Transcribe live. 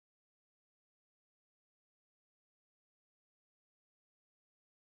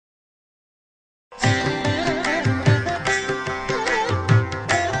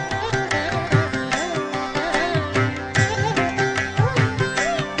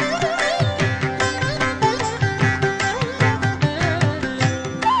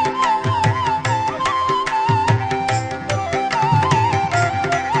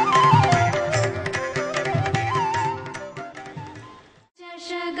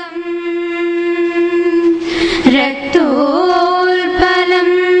രക്തോൽപലം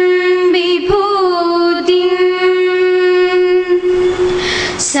വിഭൂതിം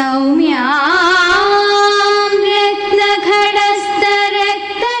സൗമ്യാം രത്നഘടസ്ഥ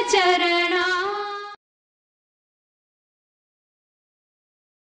രക്തചരണ.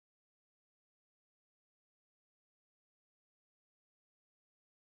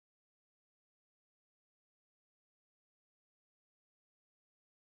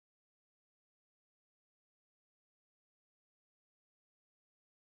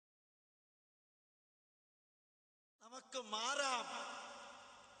 നമുക്ക് മാറാം,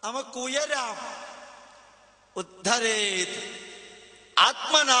 നമുക്കുയരാം. ഉദ്ധരേത്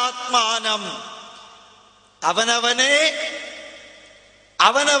ആത്മനാത്മാനം.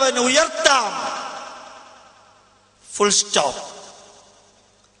 അവനവൻ ഉയർത്താം. Full stop.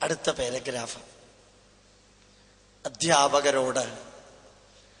 അടുത്ത പാരഗ്രാഫ് അധ്യാപകരോട്.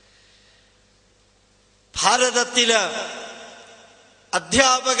 ഭാരതത്തില്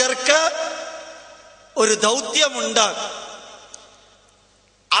അധ്യാപകർക്ക് ഒരു ദൗത്യമുണ്ട്.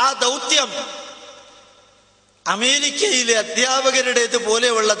 ആ ദൗത്യം അമേരിക്കയിലെ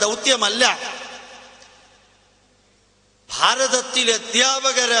അധ്യാപകരുടേതുപോലെയുള്ള ദൗത്യമല്ല. ഭാരതത്തിലെ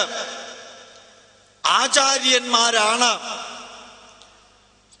അധ്യാപകര് ആചാര്യന്മാരാണ്.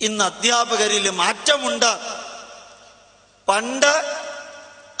 ഇന്ന് അധ്യാപകരിൽ മാറ്റമുണ്ട്. പണ്ട്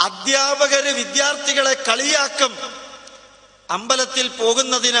അധ്യാപകര് വിദ്യാർത്ഥികളെ കളിയാക്കും. അമ്പലത്തിൽ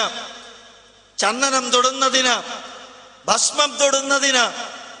പോകുന്നതിന്, ചന്ദനം തൊടുന്നതിന്, ഭസ്മം തൊടുന്നതിന്.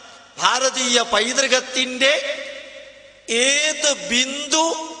 ഭാരതീയ പൈതൃകത്തിന്റെ ഏത് ബിന്ദു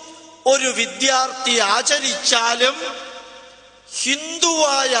ഒരു വിദ്യാർത്ഥി ആചരിച്ചാലും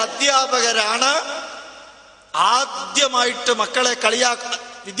ഹിന്ദുവായ അധ്യാപകരാണ് ആദ്യമായിട്ട്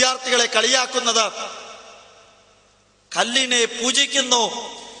വിദ്യാർത്ഥികളെ കളിയാക്കുന്നത്. കല്ലിനെ പൂജിക്കുന്നു,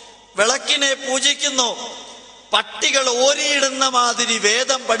 വിളക്കിനെ പൂജിക്കുന്നു, പട്ടികൾ ഓരിയിടുന്ന മാതിരി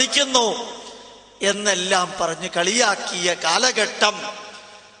വേദം പഠിക്കുന്നു എന്നെല്ലാം പറഞ്ഞ് കളിയാക്കിയ കാലഘട്ടം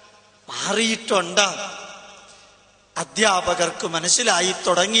മാറിയിട്ടുണ്ട്. അധ്യാപകർക്ക് മനസ്സിലായി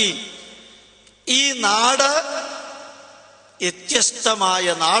തുടങ്ങി ഈ നാട് വ്യത്യസ്തമായ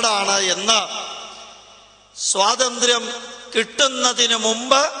നാടാണ് എന്ന്. സ്വാതന്ത്ര്യം കിട്ടുന്നതിന്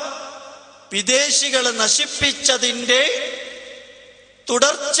മുമ്പ് വിദേശികൾ നശിപ്പിച്ചതിൻ്റെ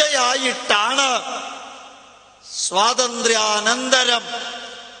തുടർച്ചയായിട്ടാണ് സ്വാതന്ത്ര്യാനന്തരം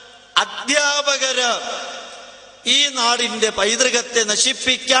അധ്യാപകര് ഈ നാടിന്റെ പൈതൃകത്തെ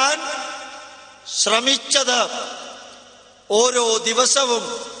നശിപ്പിക്കാൻ ശ്രമിച്ചത്. ഓരോ ദിവസവും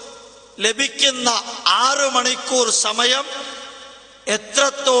ലഭിക്കുന്ന 6 മണിക്കൂർ സമയം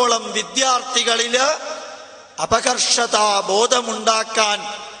എത്രത്തോളം വിദ്യാർത്ഥികളില് അപകർഷതാബോധമുണ്ടാക്കാൻ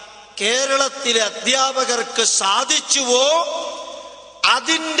കേരളത്തിലെ അധ്യാപകർക്ക് സാധിച്ചുവോ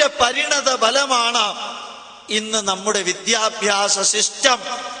അതിന്റെ പരിണത ഫലമാണ് ഇന്ന് നമ്മുടെ വിദ്യാഭ്യാസ സിസ്റ്റം.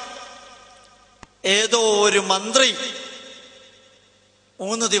 ഏതോ ഒരു മന്ത്രി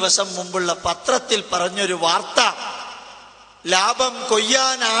 3 ദിവസം മുമ്പുള്ള പത്രത്തിൽ പറഞ്ഞൊരു വാർത്ത, ലാഭം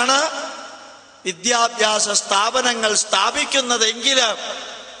കൊയ്യാനാണ് വിദ്യാഭ്യാസ സ്ഥാപനങ്ങൾ സ്ഥാപിക്കുന്നതെങ്കിൽ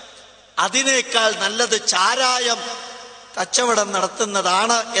അതിനേക്കാൾ നല്ലത് ചാരായം കച്ചവടം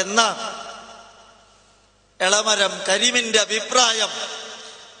നടത്തുന്നതാണ് എന്ന് എളമരം കരീമിന്റെ അഭിപ്രായം.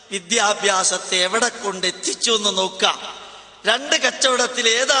 വിദ്യാഭ്യാസത്തെ എവിടെ കൊണ്ടെത്തിച്ചു എന്ന് നോക്കാം. 2 കച്ചവടത്തിൽ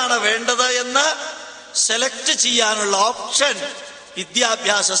ഏതാണ് വേണ്ടത് എന്ന് സെലക്ട് ചെയ്യാനുള്ള ഓപ്ഷൻ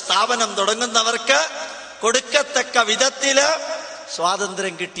വിദ്യാഭ്യാസ സ്ഥാപനം തുടങ്ങുന്നവർക്ക് കൊടുക്കത്തക്ക വിധത്തില്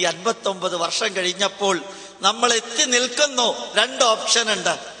സ്വാതന്ത്ര്യം കിട്ടി 59 വർഷം കഴിഞ്ഞപ്പോൾ നമ്മൾ എത്തി നിൽക്കുന്നു. 2 ഓപ്ഷൻ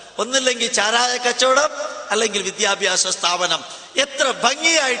ഉണ്ട്. ഒന്നില്ലെങ്കിൽ ചാരായ കച്ചവടം, അല്ലെങ്കിൽ വിദ്യാഭ്യാസ സ്ഥാപനം. എത്ര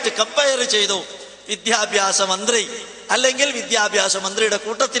ഭംഗിയായിട്ട് കമ്പയർ ചെയ്തു വിദ്യാഭ്യാസ മന്ത്രി, അല്ലെങ്കിൽ വിദ്യാഭ്യാസ മന്ത്രിയുടെ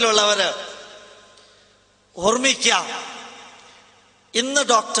കൂട്ടത്തിലുള്ളവര്. ഓർമ്മിക്കാം, ഇന്ന്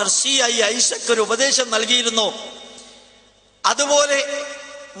ഡോക്ടർ CI ഐസക് ഒരു ഉപദേശം നൽകിയിരുന്നു. അതുപോലെ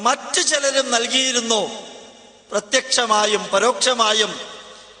മറ്റു ചിലരും നൽകിയിരുന്നു, പ്രത്യക്ഷമായും പരോക്ഷമായും.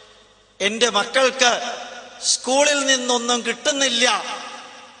 എൻ്റെ മക്കൾക്ക് സ്കൂളിൽ നിന്നൊന്നും കിട്ടുന്നില്ല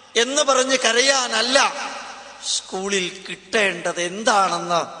എന്ന് പറഞ്ഞ് കരയാനല്ല, സ്കൂളിൽ കിട്ടേണ്ടത്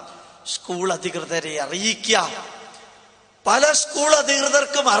എന്താണെന്ന് സ്കൂൾ അധികൃതരെ അറിയിക്കുക. പല സ്കൂൾ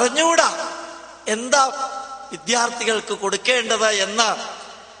അധികൃതർക്കും അറിഞ്ഞൂടാ എന്താ വിദ്യാർത്ഥികൾക്ക് കൊടുക്കേണ്ടത് എന്ന്.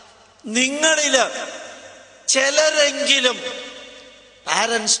 നിങ്ങളില് ചിലരെങ്കിലും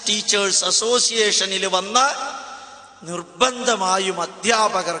പാരന്റ്സ് ടീച്ചേഴ്സ് അസോസിയേഷനിൽ വന്ന് നിർബന്ധമായും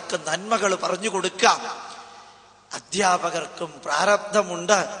അധ്യാപകർക്ക് നന്മകൾ പറഞ്ഞു കൊടുക്കാം. അധ്യാപകർക്കും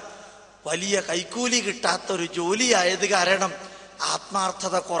പ്രാരബ്ധമുണ്ട്. വലിയ കൈക്കൂലി കിട്ടാത്തൊരു ജോലിയായത് കാരണം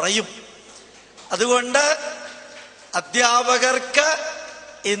ആത്മാർത്ഥത കുറയും. അതുകൊണ്ട് അധ്യാപകർക്ക്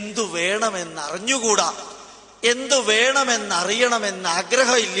എന്തു വേണമെന്നറിഞ്ഞുകൂടാ, എന്തു വേണമെന്നറിയണമെന്ന്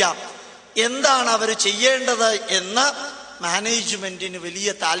ആഗ്രഹമില്ല, എന്താണ് അവർ ചെയ്യേണ്ടത് എന്ന് മാനേജ്മെന്റിന് വലിയ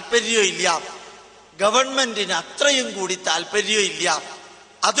താല്പര്യമില്ല, ഗവൺമെന്റിന് അത്രയും കൂടി താല്പര്യമില്ല.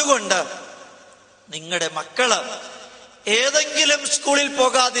 അതുകൊണ്ട് നിങ്ങളുടെ മക്കള് ഏതെങ്കിലും സ്കൂളിൽ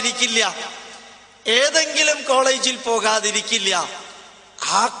പോകാതിരിക്കില്ല, ഏതെങ്കിലും കോളേജിൽ പോകാതിരിക്കില്ല.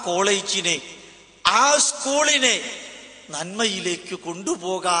 ആ കോളേജിനെ, ആ സ്കൂളിനെ നന്മയിലേക്ക്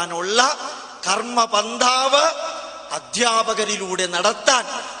കൊണ്ടുപോകാനുള്ള കർമ്മപന്ഥാവ് അധ്യാപകരിലൂടെ നടത്താൻ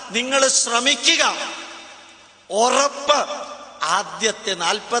നിങ്ങൾ ശ്രമിക്കുക. ഉറപ്പ്, ആദ്യത്തെ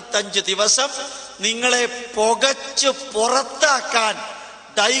 45 ദിവസം നിങ്ങളെ പുകച്ച് പുറത്താക്കാൻ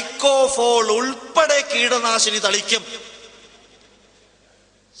ഡൈക്കോഫോൾ ഉൾപ്പെടെ കീടനാശിനി തളിക്കും.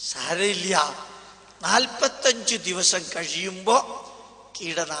 സാരമില്ല, 45 ദിവസം കഴിയുമ്പോ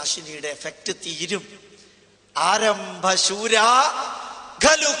കീടനാശിനിയുടെ എഫക്റ്റ് തീരും. ആരംഭശൂര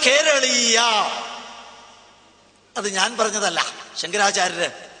ഖലു കേരളീയ. അത് ഞാൻ പറഞ്ഞതല്ല, ശങ്കരാചാര്യര്.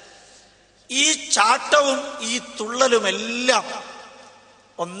 ഈ ചാട്ടവും ഈ തുള്ളലുമെല്ലാം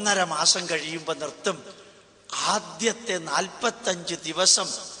 1.5 മാസം കഴിയുമ്പോ നിർത്തും. ആദ്യത്തെ 45 ദിവസം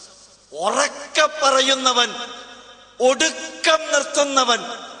ഉറക്കെ പറയുന്നവൻ, ഒടുക്കം നിർത്തുന്നവൻ,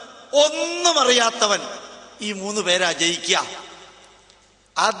 ഒന്നും അറിയാത്തവൻ, ഈ 3 പേരാ ജയിക്കുക.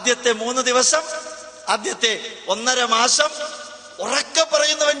 ആദ്യത്തെ 3 ദിവസം, ആദ്യത്തെ 1.5 മാസം ഉറക്കെ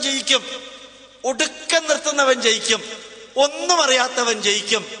പറയുന്നവൻ ജയിക്കും, ഒടുക്കം നിർത്തുന്നവൻ ജയിക്കും, ഒന്നും അറിയാത്തവൻ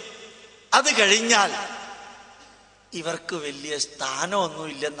ജയിക്കും. അത് കഴിഞ്ഞാൽ ഇവർക്ക് വലിയ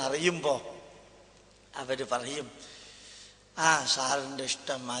സ്ഥാനമൊന്നുമില്ലെന്നറിയുമ്പോ അവര് പറയും, ആ സാറിന്റെ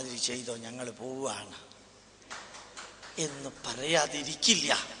ഇഷ്ടം മാതിരി ചെയ്തോ, ഞങ്ങൾ പോവുകയാണ് എന്ന്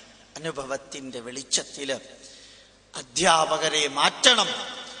പറയാതിരിക്കില്ല. അനുഭവത്തിന്റെ വെളിച്ചത്തില് അധ്യാപകരെ മാറ്റണം.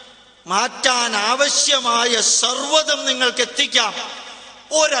 മാറ്റാൻ ആവശ്യമായ സർവ്വതും നിങ്ങൾക്ക് എത്തിക്കാം.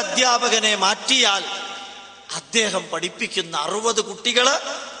 ഒരധ്യാപകനെ മാറ്റിയാൽ അദ്ദേഹം പഠിപ്പിക്കുന്ന 60 കുട്ടികള്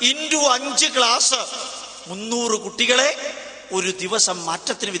 × 5 ക്ലാസ് 300 കുട്ടികളെ ഒരു ദിവസം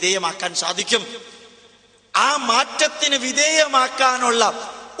മാറ്റത്തിന് വിധേയമാക്കാൻ സാധിക്കും. ആ മാറ്റത്തിന് വിധേയമാക്കാനുള്ള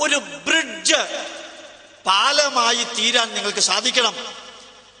ഒരു ബ്രിഡ്ജ്, പാലമായി തീരാൻ നിങ്ങൾക്ക് സാധിക്കണം.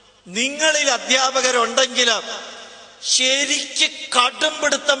 നിങ്ങളിൽ അധ്യാപകരുണ്ടെങ്കിൽ ശരിക്ക്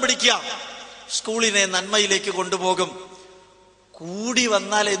കടുംപിടുത്തം പിടിക്കുക, സ്കൂളിനെ നന്മയിലേക്ക് കൊണ്ടുപോകും. കൂടി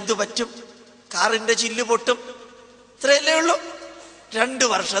വന്നാൽ എന്തു പറ്റും? കാറിന്റെ ചില്ല് പൊട്ടും. ഇത്രയല്ലേ ഉള്ളൂ. 2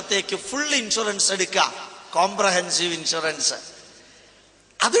 വർഷത്തേക്ക് ഫുൾ ഇൻഷുറൻസ് എടുക്കുക, കോംപ്രഹെൻസീവ് ഇൻഷുറൻസ്.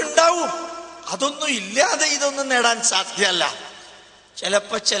 അതുണ്ടാവും. അതൊന്നും ഇല്ലാതെ ഇതൊന്നും നേടാൻ സാധ്യമല്ല.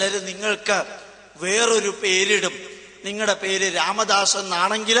 ചിലപ്പോ ചിലര് നിങ്ങൾക്ക് വേറൊരു പേരിടും. നിങ്ങളുടെ പേര് രാമദാസ്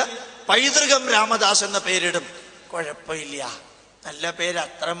എന്നാണെങ്കിൽ പൈതൃകം രാമദാസ് എന്ന പേരിടും. കുഴപ്പമില്ല, നല്ല പേര്,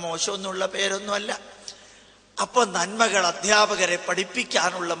 അത്ര മോശമൊന്നുള്ള പേരൊന്നുമല്ല. അപ്പൊ നന്മകൾ അധ്യാപകരെ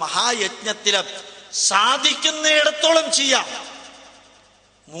പഠിപ്പിക്കാനുള്ള മഹായജ്ഞത്തില് സാധിക്കുന്നിടത്തോളം ചെയ്യാം.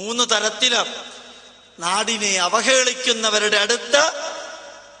 3 തരത്തില് നാടിനെ അവഹേളിക്കുന്നവരുടെ അടുത്ത്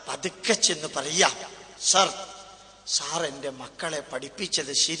പതുക്കെ ചെന്ന് പറയാം, സാർ എന്റെ മക്കളെ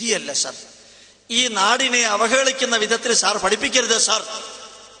പഠിപ്പിച്ചത് ശരിയല്ല സാർ, ഈ നാടിനെ അവഹേളിക്കുന്ന വിധത്തിൽ സാർ പഠിപ്പിക്കരുത് സാർ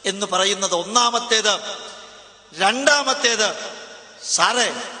എന്ന് പറയുന്നത് ഒന്നാമത്തേത്. രണ്ടാമത്തേത്,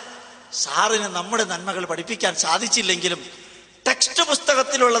 സാറിന് നമ്മുടെ നന്മകൾ പഠിപ്പിക്കാൻ സാധിച്ചില്ലെങ്കിലും ടെക്സ്റ്റ്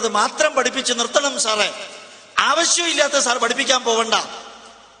പുസ്തകത്തിലുള്ളത് മാത്രം പഠിപ്പിച്ച് നിർത്തണം സാറേ, ആവശ്യമില്ലാത്ത സാർ പഠിപ്പിക്കാൻ പോകണ്ട.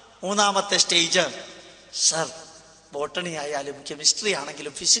 മൂന്നാമത്തെ സ്റ്റേജ്, സാർ ബോട്ടണി ആയാലും കെമിസ്ട്രി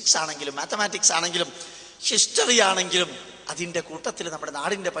ആണെങ്കിലും ഫിസിക്സ് ആണെങ്കിലും മാത്തമാറ്റിക്സ് ആണെങ്കിലും ഹിസ്റ്ററി ആണെങ്കിലും അതിൻ്റെ കൂട്ടത്തിൽ നമ്മുടെ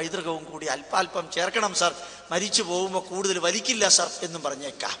നാടിൻ്റെ പൈതൃകവും കൂടി അല്പാൽപ്പം ചേർക്കണം സാർ, മരിച്ചു പോകുമ്പോൾ കൂടുതൽ വലിക്കില്ല സാർ എന്നും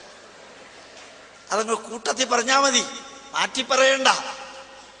പറഞ്ഞേക്കാം. അതങ്ങ് കൂട്ടത്തിൽ പറഞ്ഞാൽ മതി, മാറ്റി പറയണ്ട.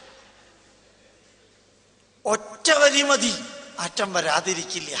 ഒറ്റ വരി മതി, മാറ്റം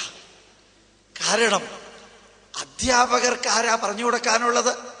വരാതിരിക്കില്ല. കാരണം അധ്യാപകർക്ക് ആരാ പറഞ്ഞു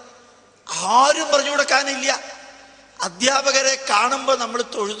കൊടുക്കാനുള്ളത്? ആരും പറഞ്ഞു കൊടുക്കാനില്ല. അധ്യാപകരെ കാണുമ്പോൾ നമ്മൾ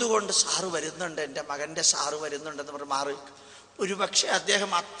തൊഴുതുകൊണ്ട് സാറ് വരുന്നുണ്ട്, എൻ്റെ മകൻ്റെ സാറ് വരുന്നുണ്ടെന്ന് പറഞ്ഞ് മാറി. ഒരു പക്ഷെ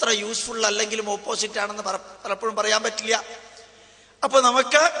അദ്ദേഹം അത്ര യൂസ്ഫുൾ അല്ലെങ്കിലും ഓപ്പോസിറ്റ് ആണെന്ന് പലപ്പോഴും പറയാൻ പറ്റില്ല. അപ്പൊ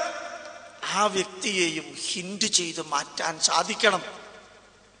നമുക്ക് ആ വ്യക്തിയെയും ഹിൻഡ് ചെയ്ത് മാറ്റാൻ സാധിക്കണം.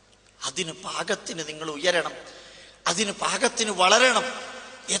 അതിന് പാകത്തിന് നിങ്ങൾ ഉയരണം, അതിന് പാകത്തിന് വളരണം.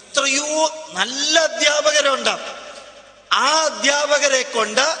 എത്രയോ നല്ല അധ്യാപകരുണ്ട്. ആ അധ്യാപകരെ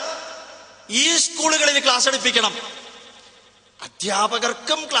കൊണ്ട് ഈ സ്കൂളുകളിൽ ക്ലാസ് എടുപ്പിക്കണം,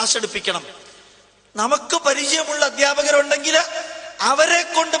 അധ്യാപകർക്കും ക്ലാസ് എടുപ്പിക്കണം. നമുക്ക് പരിചയമുള്ള അധ്യാപകരുണ്ടെങ്കിൽ അവരെ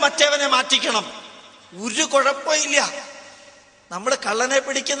കൊണ്ട് മറ്റവനെ മാറ്റിക്കണം. ഒരു കുഴപ്പമില്ല. നമ്മൾ കള്ളനെ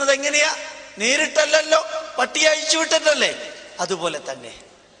പിടിക്കുന്നത് എങ്ങനെയാ? നേരിട്ടല്ലല്ലോ, പട്ടി അഴിച്ചു വിട്ടിട്ടല്ലേ. അതുപോലെ തന്നെ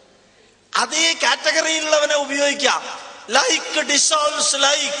അതേ കാറ്റഗറിയിലുള്ളവനെ ഉപയോഗിക്കാം. Like dissolves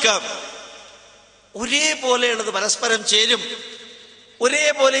like. ഒരേപോലെയുള്ളത് പരസ്പരം ചേരും,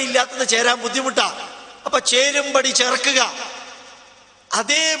 ഒരേപോലെ ഇല്ലാത്തത് ചേരാൻ ബുദ്ധിമുട്ടാ. അപ്പൊ ചേരുംപടി ചേർക്കുക.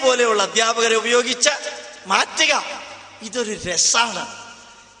 അതേപോലെയുള്ള അധ്യാപകരെ ഉപയോഗിച്ച് മാറ്റുക. ഇതൊരു രസാണ്.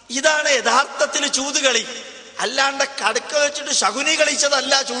 ഇതാണ് യഥാർത്ഥത്തിൽ ചൂതുകളി. അല്ലാണ്ട് കടുക്ക വെച്ചിട്ട് ശകുനി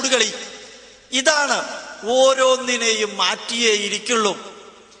കളിച്ചതല്ല ചൂടുകളി. ഇതാണ്. ഓരോന്നിനെയും മാറ്റിയേ ഇരിക്കുള്ളൂ.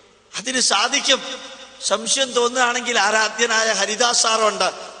 അതിന് സാധിക്കും. സംശയം തോന്നുകയാണെങ്കിൽ ആരാധ്യനായ ഹരിദാസ് സാറുണ്ട്.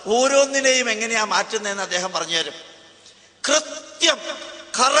 ഓരോന്നിനെയും എങ്ങനെയാ മാറ്റുന്നതെന്ന് അദ്ദേഹം പറഞ്ഞു തരും. കൃത്യം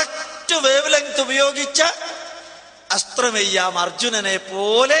കറക്റ്റ് വേവ് ലെങ്ത് ഉപയോഗിച്ച് അസ്ത്രമെയ്യാം അർജുനനെ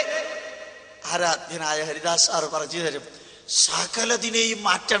പോലെ ആരാധ്യനായ ഹരിദാസ് സാറ് പറഞ്ഞു തരും. സകലതിനെയും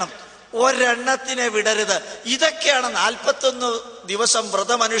മാറ്റണം, ഒരെണ്ണത്തിനെ വിടരുത്. ഇതൊക്കെയാണ് 41 ദിവസം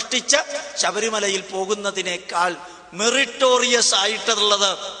വ്രതമനുഷ്ഠിച്ച് ശബരിമലയിൽ പോകുന്നതിനേക്കാൾ മെറിറ്റോറിയസ്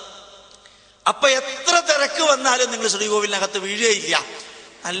ആയിട്ടുള്ളത്. അപ്പൊ എത്ര തിരക്ക് വന്നാലും നിങ്ങൾ ശ്രീകോവിലിനകത്ത് വീഴുകയില്ല,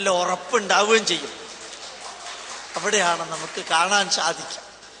 നല്ല ഉറപ്പുണ്ടാവുകയും ചെയ്യും. അവിടെയാണ് നമുക്ക് കാണാൻ സാധിക്കുക.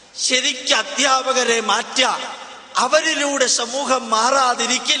 ശരിക്കും അധ്യാപകരെ മാറ്റുക. അവരിലൂടെ സമൂഹം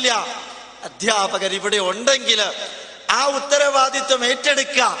മാറാതിരിക്കില്ല. അധ്യാപകർ ഇവിടെ ഉണ്ടെങ്കിൽ ആ ഉത്തരവാദിത്വം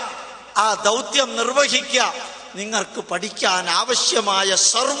ഏറ്റെടുക്കുക, ആ ദൗത്യം നിർവഹിക്കുക. നിങ്ങൾക്ക് പഠിക്കാൻ ആവശ്യമായ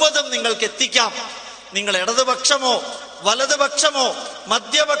സർവ്വതും നിങ്ങൾക്ക് എത്തിക്കാം. നിങ്ങൾ ഇടതുപക്ഷമോ വലതുപക്ഷമോ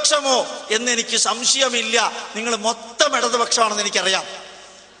മധ്യപക്ഷമോ എന്നെനിക്ക് സംശയമില്ല. നിങ്ങൾ മൊത്തം ഇടതുപക്ഷമാണെന്ന് എനിക്കറിയാം.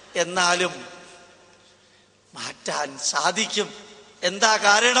 എന്നാലും മാറ്റാൻ സാധിക്കും. എന്താ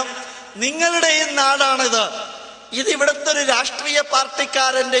കാരണം? നിങ്ങളുടെയും നാടാണിത്. ഇത് ഇവിടുത്തെ ഒരു രാഷ്ട്രീയ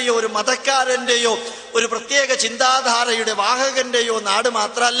പാർട്ടിക്കാരന്റെയോ ഒരു മതക്കാരന്റെയോ ഒരു പ്രത്യേക ചിന്താധാരയുടെ വാഹകന്റെയോ നാട്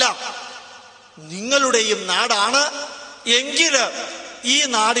മാത്രമല്ല, നിങ്ങളുടെയും നാടാണ്. എങ്കിൽ ഈ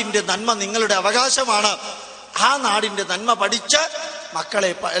നാടിന്റെ നന്മ നിങ്ങളുടെ അവകാശമാണ്. ആ നാടിന്റെ നന്മ പഠിച്ച്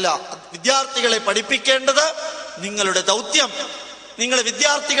വിദ്യാർത്ഥികളെ പഠിപ്പിക്കേണ്ടത് നിങ്ങളുടെ ദൗത്യം. നിങ്ങൾ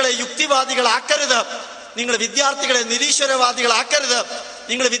വിദ്യാർത്ഥികളെ യുക്തിവാദികളാക്കരുത്, നിങ്ങൾ വിദ്യാർത്ഥികളെ നിരീശ്വരവാദികളാക്കരുത്,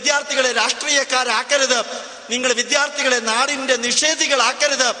 നിങ്ങൾ വിദ്യാർത്ഥികളെ രാഷ്ട്രീയക്കാരാക്കരുത്, നിങ്ങൾ വിദ്യാർത്ഥികളെ നാടിന്റെ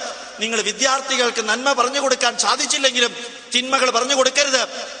നിഷേധികളാക്കരുത്. നിങ്ങൾ വിദ്യാർത്ഥികൾക്ക് നന്മ പറഞ്ഞു കൊടുക്കാൻ സാധിച്ചില്ലെങ്കിലും തിന്മകൾ പറഞ്ഞു കൊടുക്കരുത്.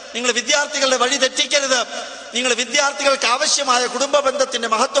 നിങ്ങൾ വിദ്യാർത്ഥികളുടെ വഴി തെറ്റിക്കരുത്. നിങ്ങൾ വിദ്യാർത്ഥികൾക്ക് ആവശ്യമായ കുടുംബ ബന്ധത്തിന്റെ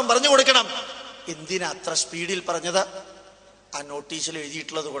മഹത്വം പറഞ്ഞു കൊടുക്കണം. എന്തിനാ അത്ര സ്പീഡിൽ പറഞ്ഞത്? ആ നോട്ടീസിൽ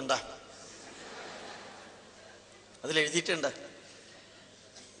എഴുതിയിട്ടുള്ളത് കൊണ്ടാ. അതിലെഴുതിയിട്ടുണ്ട്.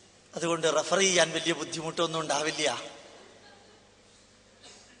 അതുകൊണ്ട് റെഫർ ചെയ്യാൻ വലിയ ബുദ്ധിമുട്ടൊന്നും ഉണ്ടാവില്ല.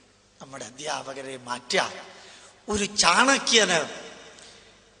 നമ്മുടെ അധ്യാപകരെ മാറ്റാം. ഒരു ചാണക്യന്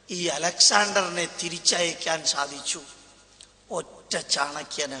ഈ അലക്സാണ്ടറിനെ തിരിച്ചയക്കാൻ സാധിച്ചു. ഒറ്റ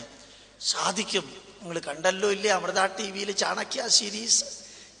ചാണക്യന് സാധിക്കും. നിങ്ങൾ കണ്ടല്ലോ ഇല്ലേ അമൃത TV ചാണക്യ സീരീസ്?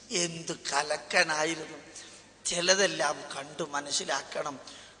 എന്ത് കലക്കനായിരുന്നു. ചിലതെല്ലാം കണ്ടു മനസ്സിലാക്കണം.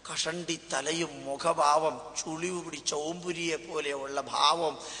 കഷണ്ടി തലയും മുഖഭാവം, ചുളിവ് പിടിച്ച ഓമ്പുരിയെ പോലെയുള്ള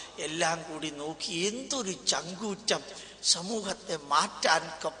ഭാവം എല്ലാം കൂടി നോക്കി എന്തൊരു ചങ്കൂറ്റം. സമൂഹത്തെ മാറ്റാൻ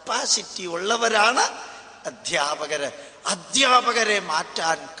കപ്പാസിറ്റി ഉള്ളവരാണ് അധ്യാപകര്. അധ്യാപകരെ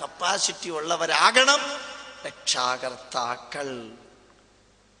മാറ്റാൻ കപ്പാസിറ്റി ഉള്ളവരാകണം രക്ഷാകർത്താക്കൾ.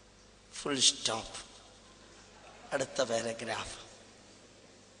 Full stop. അടുത്ത പാരഗ്രാഫ്.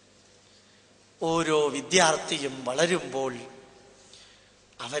 ഓരോ വിദ്യാർത്ഥിയും വളരുമ്പോൾ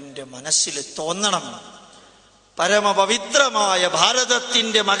അവന്റെ മനസ്സിൽ തോന്നണം, പരമപവിത്രമായ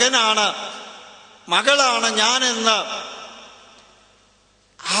ഭാരതത്തിന്റെ മകളാണ് ഞാനെന്ന്.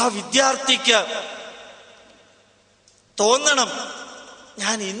 ആ വിദ്യാർത്ഥിക്ക് തോന്നണം,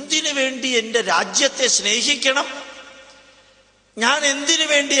 ഞാൻ എന്തിനു വേണ്ടി എൻ്റെ രാജ്യത്തെ സ്നേഹിക്കണം, ഞാൻ എന്തിനു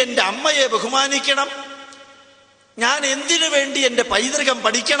വേണ്ടി എൻ്റെ അമ്മയെ ബഹുമാനിക്കണം, ഞാൻ എന്തിനു വേണ്ടി എൻ്റെ പൈതൃകം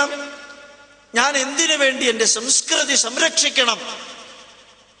പഠിക്കണം, ഞാൻ എന്തിനു വേണ്ടി എൻ്റെ സംസ്കൃതി സംരക്ഷിക്കണം.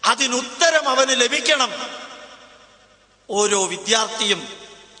 അതിനുത്തരം അവന് ലഭിക്കണം. ഓരോ വിദ്യാർത്ഥിയും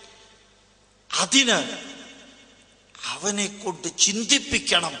അതിന് അവനെ കൊണ്ട്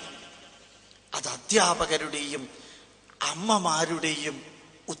ചിന്തിപ്പിക്കണം. അത് അധ്യാപകരുടെയും അമ്മമാരുടെയും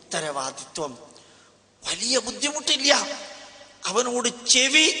ഉത്തരവാദിത്വം. വലിയ ബുദ്ധിമുട്ടില്ല. അവനോട്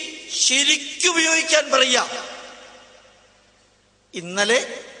ചെവി ശരിക്കുപയോഗിക്കാൻ പറയുക. ഇന്നലെ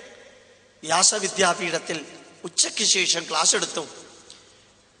വ്യാസവിദ്യാപീഠത്തിൽ ഉച്ചയ്ക്ക് ശേഷം ക്ലാസ് എടുത്തു.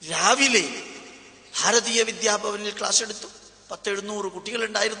 രാവിലെ ഭാരതീയ വിദ്യാഭവനിൽ ക്ലാസ് എടുത്തു. 700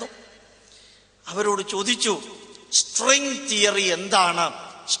 കുട്ടികളുണ്ടായിരുന്നു. അവരോട് ചോദിച്ചു, സ്ട്രിംഗ് തിയറി എന്താണ്?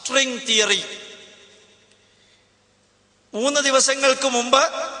 സ്ട്രിംഗ് തിയറി 3 ദിവസങ്ങൾക്ക് മുമ്പ്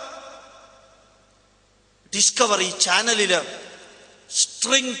ഡിസ്കവറി ചാനലില്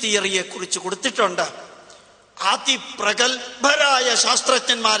സ്ട്രിംഗ് തിയറിയെ കുറിച്ച് കൊടുത്തിട്ടുണ്ട്. അതിപ്രഗത്ഭരായ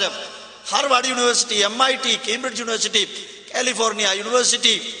ശാസ്ത്രജ്ഞന്മാര് Harvard university, MIT, Cambridge university, California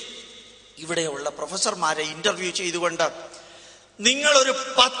university, ഇവിടെയുള്ള പ്രൊഫസർമാരെ ഇന്റർവ്യൂ ചെയ്തുകൊണ്ട്, നിങ്ങളൊരു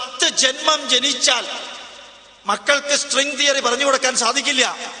 10 ജന്മം ജനിച്ചാൽ മക്കൾക്ക് സ്ട്രിംഗ് തിയറി പറഞ്ഞു കൊടുക്കാൻ സാധിക്കില്ല.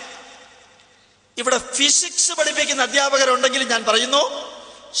 ഇവിടെ ഫിസിക്സ് പഠിപ്പിക്കുന്ന അധ്യാപകരുണ്ടെങ്കിലും ഞാൻ പറയുന്നു,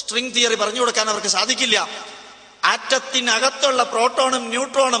 സ്ട്രിംഗ് തിയറി പറഞ്ഞു കൊടുക്കാൻ അവർക്ക് സാധിക്കില്ല. ആറ്റത്തിനകത്തുള്ള പ്രോട്ടോണും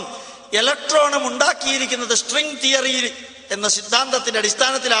ന്യൂട്രോണും ഇലക്ട്രോണും ഉണ്ടാക്കിയിരിക്കുന്നത് സ്ട്രിംഗ് തിയറി എന്ന സിദ്ധാന്തത്തിന്റെ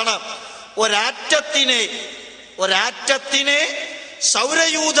അടിസ്ഥാനത്തിലാണ്. ഒരാറ്റത്തിനെ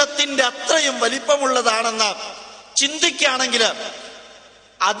സൗരയൂഥത്തിന്റെ അത്രയും വലിപ്പമുള്ളതാണെന്ന് ചിന്തിക്കുകയാണെങ്കിൽ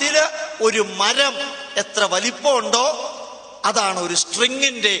അതില് ഒരു മരം എത്ര വലിപ്പമുണ്ടോ അതാണ് ഒരു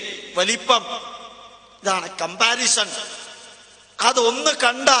സ്ട്രിങ്ങിന്റെ വലിപ്പം. ഇതാണ് കമ്പാരിസൺ. അതൊന്ന്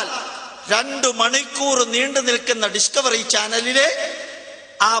കണ്ടാൽ 2 മണിക്കൂർ നീണ്ടു നിൽക്കുന്ന ഡിസ്കവറി ചാനലിലെ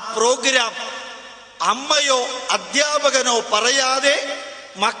ആ പ്രോഗ്രാം അമ്മയോ അധ്യാപകനോ പറയാതെ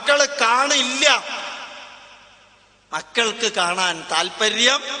മക്കള് കാണില്ല. മക്കൾക്ക് കാണാൻ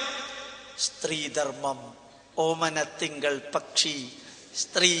താല്പര്യം സ്ത്രീധർമ്മം, ഓമനത്തിങ്കൾ പക്ഷി,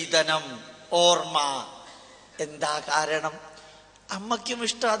 സ്ത്രീധനം, ഓർമ്മ. എന്താ കാരണം? അമ്മയ്ക്കും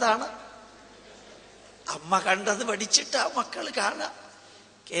ഇഷ്ടം അതാണ്. അമ്മ കണ്ടത് പഠിച്ചിട്ടാ മക്കൾ കാണാം.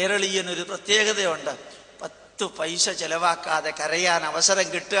 കേരളീയനൊരു പ്രത്യേകതയുണ്ട്. 10 പൈസ ചെലവാക്കാതെ കരയാൻ അവസരം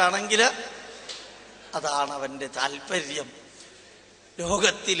കിട്ടുകയാണെങ്കിൽ അതാണ് അവന്റെ താല്പര്യം.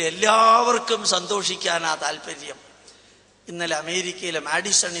 ലോകത്തിൽ എല്ലാവർക്കും സന്തോഷിക്കാനാ താല്പര്യം. ഇന്നലെ അമേരിക്കയിലെ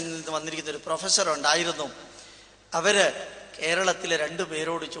മാഡിസണിൽ നിന്ന് വന്നിരിക്കുന്ന ഒരു പ്രൊഫസർ ഉണ്ടായിരുന്നു. അവര് കേരളത്തിലെ 2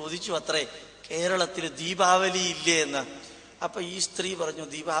 പേരോട് ചോദിച്ചു അത്രേ, കേരളത്തിൽ ദീപാവലി ഇല്ലേ എന്ന്. അപ്പൊ ഈ സ്ത്രീ പറഞ്ഞു,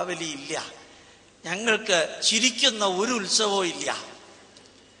 ദീപാവലി ഇല്ല, ഞങ്ങൾക്ക് ചിരിക്കുന്ന ഒരു ഉത്സവവും ഇല്ല.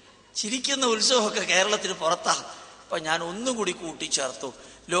 ചിരിക്കുന്ന ഉത്സവമൊക്കെ കേരളത്തിന് പുറത്താ. അപ്പൊ ഞാൻ ഒന്നും കൂടി കൂട്ടിച്ചേർത്തു,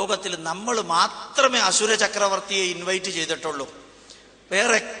 ലോകത്തിൽ നമ്മൾ മാത്രമേ അസുര ചക്രവർത്തിയെ ഇൻവൈറ്റ് ചെയ്തിട്ടുള്ളൂ,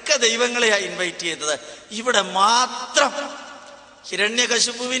 വേറെയൊക്കെ ദൈവങ്ങളെയാ ഇൻവൈറ്റ് ചെയ്തത്. ഇവിടെ മാത്രം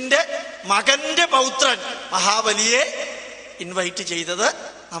ഹിരണ്യകശിപുവിന്റെ മകന്റെ പൗത്രൻ മഹാബലിയെ ഇൻവൈറ്റ് ചെയ്തത്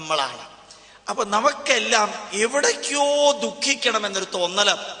നമ്മളാണ്. അപ്പൊ നമുക്കെല്ലാം എവിടേക്കോ ദുഃഖിക്കണമെന്നൊരു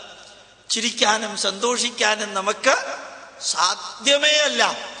തോന്നല്, ചിരിക്കാനും സന്തോഷിക്കാനും നമുക്ക് സാധ്യമേ അല്ല.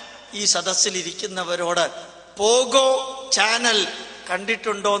 ഈ സദസ്സിലിരിക്കുന്നവരോട് പോഗോ ചാനൽ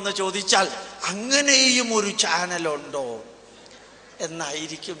കണ്ടിട്ടുണ്ടോ എന്ന് ചോദിച്ചാൽ അങ്ങനെയും ഒരു ചാനലുണ്ടോ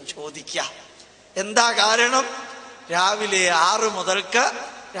എന്നായിരിക്കും ചോദിക്കുക. എന്താ കാരണം? രാവിലെ 6 മുതൽക്ക്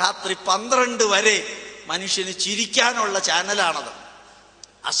രാത്രി 12 വരെ മനുഷ്യന് ചിരിക്കാനുള്ള ചാനലാണത്.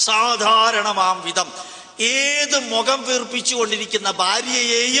 അസാധാരണമാം വിധം ഏത് മുഖം വീർപ്പിച്ചുകൊണ്ടിരിക്കുന്ന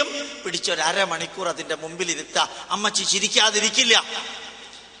ഭാര്യയെയും പിടിച്ചൊരു 1/2 മണിക്കൂർ അതിന്റെ മുമ്പിൽ ഇരുത്താ. അമ്മച്ചി ചിരിക്കാതിരിക്കില്ല.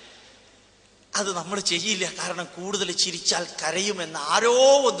 അത് നമ്മൾ ചെയ്യില്ല. കാരണം കൂടുതൽ ചിരിച്ചാൽ കരയുമെന്ന് ആരോ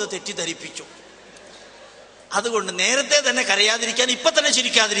ഒന്ന് തെറ്റിദ്ധരിപ്പിച്ചു. അതുകൊണ്ട് നേരത്തെ തന്നെ കരയാതിരിക്കാൻ ഇപ്പൊ തന്നെ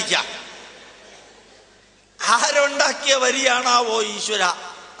ചിരിക്കാതിരിക്കാം. ആരുണ്ടാക്കിയ വരിയാണാവോ ഈശ്വര?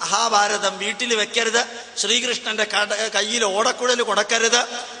 മഹാഭാരതം വീട്ടിൽ വെക്കരുത്, ശ്രീകൃഷ്ണന്റെ കയ്യിൽ ഓടക്കുഴൽ കൊടുക്കരുത്,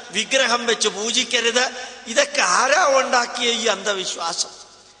 വിഗ്രഹം വെച്ച് പൂജിക്കരുത്. ഇതൊക്കെ ആരാ ഉണ്ടാക്കിയ ഈ അന്ധവിശ്വാസം?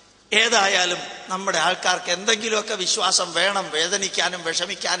 ഏതായാലും നമ്മുടെ ആൾക്കാർക്ക് എന്തെങ്കിലുമൊക്കെ വിശ്വാസം വേണം. വേദനിക്കാനും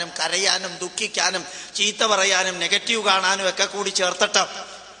വിഷമിക്കാനും കരയാനും ദുഃഖിക്കാനും ചീത്ത പറയാനും നെഗറ്റീവ് കാണാനും ഒക്കെ കൂടി ചേർത്തിട്ട്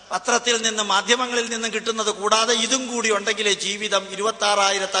പത്രത്തിൽ നിന്നും മാധ്യമങ്ങളിൽ നിന്നും കിട്ടുന്നത് കൂടാതെ ഇതും കൂടി ഉണ്ടെങ്കിലേ ജീവിതം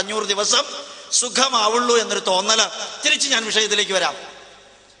 26,500 ദിവസം സുഖമാവുള്ളൂ എന്നൊരു തോന്നല്. തിരിച്ച് ഞാൻ വിഷയത്തിലേക്ക് വരാം.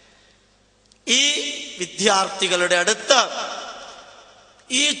 ഈ വിദ്യാർത്ഥികളുടെ അടുത്ത്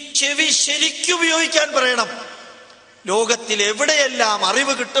ഈ ചെവി ശരിക്കും ഉപയോഗിക്കാൻ പറയണം. ലോകത്തിൽ എവിടെയെല്ലാം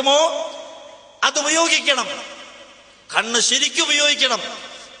അറിവ് കിട്ടുമോ അത് ഉപയോഗിക്കണം. കണ്ണ് ശരിക്കും ഉപയോഗിക്കണം.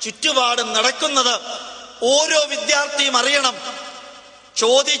 ചുറ്റുപാടും നടക്കുന്നത് ഓരോ വിദ്യാർത്ഥിയും അറിയണം.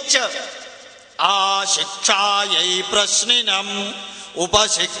 ചോദിച്ച് ആ ശിക്ഷായൈ പ്രശ്നിനം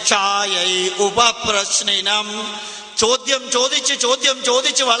ഉപശിക്ഷായൈ ഉപപ്രശ്നിനം. ചോദ്യം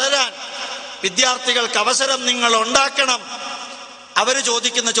ചോദിച്ച് വളരാൻ വിദ്യാർത്ഥികൾക്ക് അവസരം നിങ്ങൾ ഉണ്ടാക്കണം. അവര്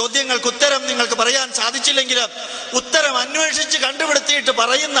ചോദിക്കുന്ന ചോദ്യങ്ങൾക്ക് ഉത്തരം നിങ്ങൾക്ക് പറയാൻ സാധിച്ചില്ലെങ്കിൽ ഉത്തരം അന്വേഷിച്ച് കണ്ടുപിടുത്തിയിട്ട്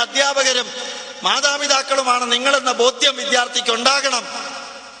പറയുന്ന അധ്യാപകരും മാതാപിതാക്കളുമാണ് നിങ്ങളെന്ന ബോധ്യം വിദ്യാർത്ഥിക്ക് ഉണ്ടാകണം.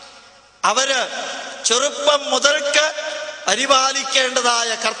 അവര് ചെറുപ്പം മുതൽക്ക് പരിപാലിക്കേണ്ടതായ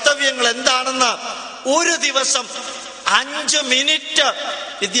കർത്തവ്യങ്ങൾ എന്താണെന്ന് ഒരു ദിവസം 5 മിനിറ്റ്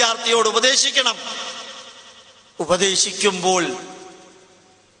വിദ്യാർത്ഥിയോട് ഉപദേശിക്കണം. ഉപദേശിക്കുമ്പോൾ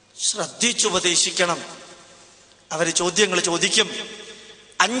ശ്രദ്ധിച്ചുപദേശിക്കണം. അവര് ചോദ്യങ്ങൾ ചോദിക്കും.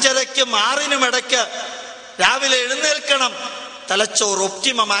 5:30ക്കും 6:00നും ഇടയ്ക്ക് രാവിലെ എഴുന്നേൽക്കണം. തലച്ചോറ്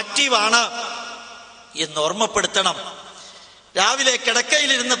ഒപ്റ്റിമം ആക്റ്റീവാണ് എന്ന് ഓർമ്മപ്പെടുത്തണം. രാവിലെ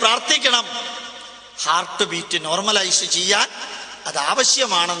കിടക്കയിലിരുന്ന് പ്രാർത്ഥിക്കണം. ഹാർട്ട് ബീറ്റ് നോർമലൈസ് ചെയ്യാൻ അത്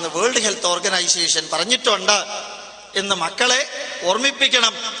ആവശ്യമാണെന്ന് വേൾഡ് ഹെൽത്ത് ഓർഗനൈസേഷൻ പറഞ്ഞിട്ടുണ്ട് എന്ന് മക്കളെ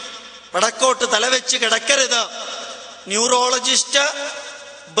ഓർമ്മിപ്പിക്കണം. വടക്കോട്ട് തലവെച്ച് കിടക്കരുത്. ന്യൂറോളജിസ്റ്റ്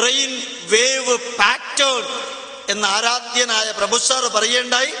ബ്രെയിൻ വേവ് പാറ്റേൺ എന്ന ആരാധ്യനായ പ്രൊഫസർ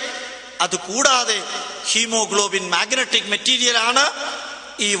പറയേണ്ടായി. അത് കൂടാതെ ഹീമോഗ്ലോബിൻ മാഗ്നറ്റിക് മെറ്റീരിയൽ ആണ്.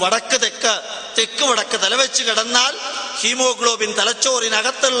 ഈ വടക്ക് തെക്ക് വടക്ക് തലവെച്ച് കിടന്നാൽ ഹീമോഗ്ലോബിൻ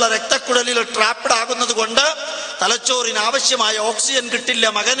തലച്ചോറിനകത്തുള്ള രക്തക്കുഴലിൽ ട്രാപ്ഡ് ആകുന്നത് കൊണ്ട് തലച്ചോറിന് ആവശ്യമായ ഓക്സിജൻ കിട്ടില്ല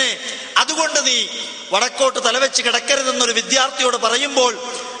മകനെ, അതുകൊണ്ട് നീ വടക്കോട്ട് തലവെച്ച് കിടക്കരുതെന്നൊരു വിദ്യാർത്ഥിയോട് പറയുമ്പോൾ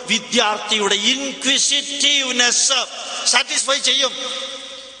വിദ്യാർത്ഥിയുടെ ഇൻക്വിസിറ്റീവ്നെസ് സാറ്റിസ്ഫൈ ചെയ്യും.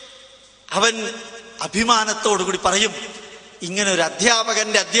 അവൻ അഭിമാനത്തോടുകൂടി പറയും, ഇങ്ങനെ ഒരു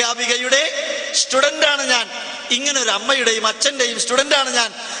അധ്യാപകന്റെ അധ്യാപികയുടെ സ്റ്റുഡന്റാണ് ഞാൻ, ഇങ്ങനെ ഒരു അമ്മയുടെയും അച്ഛന്റെയും സ്റ്റുഡന്റാണ് ഞാൻ.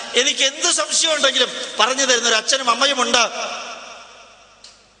 എനിക്ക് എന്ത് സംശയം ഉണ്ടെങ്കിലും പറഞ്ഞു തരുന്ന ഒരു അച്ഛനും അമ്മയുമുണ്ട്.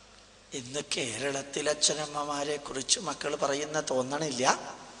 ഇന്ന് കേരളത്തിൽ അച്ഛനമ്മമാരെ കുറിച്ച് മക്കൾ പറയുന്ന തോന്നണില്ല.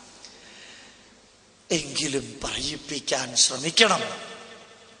 എങ്കിലും പറയിപ്പിക്കാൻ ശ്രമിക്കണം.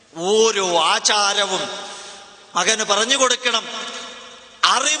 ഓരോ ആചാരവും മകന് പറഞ്ഞു കൊടുക്കണം.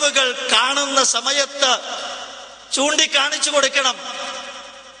 അറിവുകൾ കാണുന്ന സമയത്ത് ചൂണ്ടിക്കാണിച്ചു കൊടുക്കണം.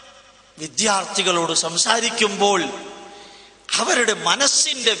 വിദ്യാർത്ഥികളോട് സംസാരിക്കുമ്പോൾ അവരുടെ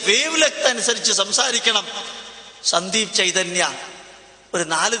മനസ്സിന്റെ വേവ് ലെങ്ത് അനുസരിച്ച് സംസാരിക്കണം. സന്ദീപ് ചൈതന്യ ഒരു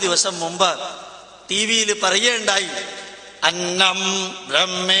 4 ദിവസം മുമ്പ് TV-യിൽ പറയേണ്ടായി, അന്നം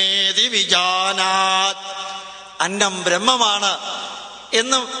ബ്രഹ്മേതി വിജാനാത്, അന്നം ബ്രഹ്മമാണ്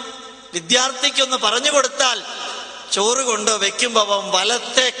എന്ന് വിദ്യാർത്ഥിക്കൊന്ന് പറഞ്ഞു കൊടുത്താൽ ചോറ് കൊണ്ട് വെക്കുമ്പോ അവൻ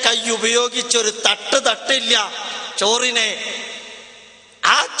വലത്തെ കൈ ഉപയോഗിച്ചൊരു തട്ടില്ല ചോറിനെ.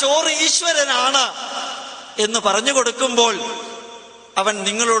 ആ ചോറ് ഈശ്വരനാണ് എന്ന് പറഞ്ഞു കൊടുക്കുമ്പോൾ അവൻ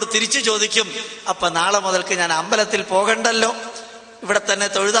നിങ്ങളോട് തിരിച്ചു ചോദിക്കും, അപ്പൊ നാളെ മുതൽക്ക് ഞാൻ അമ്പലത്തിൽ പോകണ്ടല്ലോ, ഇവിടെ തന്നെ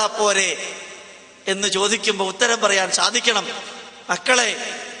തൊഴുതാ പോരെ എന്ന് ചോദിക്കുമ്പോൾ ഉത്തരം പറയാൻ സാധിക്കണം. മക്കളെ,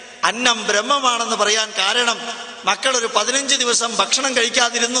 അന്നം ബ്രഹ്മമാണെന്ന് പറയാൻ കാരണം മക്കളൊരു 15 ദിവസം ഭക്ഷണം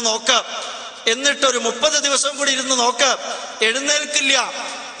കഴിക്കാതിരുന്ന് നോക്ക്, എന്നിട്ടൊരു 30 ദിവസം കൂടി ഇരുന്ന് നോക്ക്, എഴുന്നേൽക്കില്ല.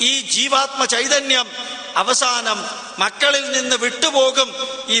 ഈ ജീവാത്മ ചൈതന്യം അവസാനം മക്കളിൽ നിന്ന് വിട്ടുപോകും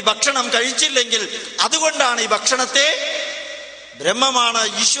ഈ ഭക്ഷണം കഴിച്ചില്ലെങ്കിൽ. അതുകൊണ്ടാണ് ഈ ഭക്ഷണത്തെ ബ്രഹ്മമാണ്,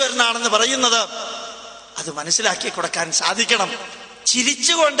 ഈശ്വരനാണെന്ന് പറയുന്നത്. അത് മനസ്സിലാക്കി കൊടുക്കാൻ സാധിക്കണം.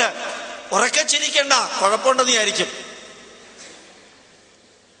 ചിരിച്ചുകൊണ്ട്, ഉറക്കെ ചിരിക്കണ്ട, കുഴപ്പമുണ്ടെന്ന് വിചാരിക്കും.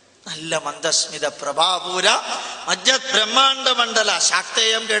 നല്ല മന്ദസ്മിത പ്രഭാപൂര മജ്ജത് ബ്രഹ്മാണ്ഡ മണ്ഡല.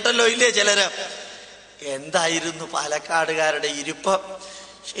 ശാക്തേയം കേട്ടല്ലോ ഇല്ലേ ചിലര്? എന്തായിരുന്നു പാലക്കാടുകാരുടെ ഇരിപ്പ്?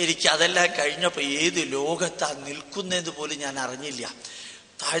 ശരിക്കും അതെല്ലാം കഴിഞ്ഞപ്പോ ഏത് ലോകത്താ നിൽക്കുന്നത് പോലും ഞാൻ അറിഞ്ഞില്ല.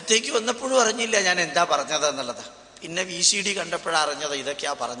 താഴത്തേക്ക് വന്നപ്പോഴും അറിഞ്ഞില്ല ഞാൻ എന്താ പറഞ്ഞത് എന്നുള്ളത്. പിന്നെ VCD കണ്ടപ്പോഴാണ് അറിഞ്ഞത്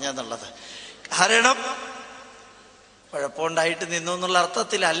ഇതൊക്കെയാ പറഞ്ഞതെന്നുള്ളത്. കാരണം കുഴപ്പമുണ്ടായിട്ട് നിന്നു എന്നുള്ള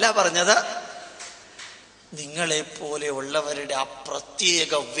അർത്ഥത്തിലല്ല പറഞ്ഞത്. നിങ്ങളെ പോലെ ഉള്ളവരുടെ ആ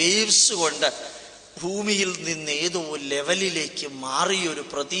പ്രത്യേക വേവ്സ് കൊണ്ട് ഭൂമിയിൽ നിന്ന് ഏതോ ലെവലിലേക്ക് മാറിയൊരു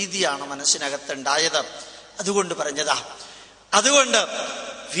പ്രതീതിയാണ് മനസ്സിനകത്തുണ്ടായത്. അതുകൊണ്ട് പറഞ്ഞതാ. അതുകൊണ്ട്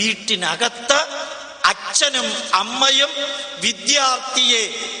വീട്ടിനകത്ത് അച്ഛനും അമ്മയും വിദ്യാർത്ഥിയെ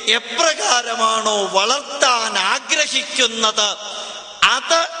എപ്രകാരമാണോ വളർത്താൻ ആഗ്രഹിക്കുന്നത്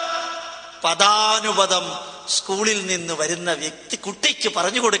അത് പദാനുപദം സ്കൂളിൽ നിന്ന് വരുന്ന കുട്ടിക്ക്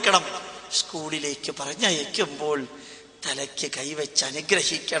പറഞ്ഞു കൊടുക്കണം. സ്കൂളിലേക്ക് പറഞ്ഞയക്കുമ്പോൾ തലയ്ക്ക് കൈവച്ച്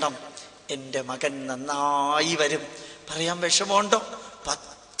അനുഗ്രഹിക്കണം. എൻ്റെ മകൻ നന്നായി വരും. പറയാൻ വിഷമമുണ്ടോ?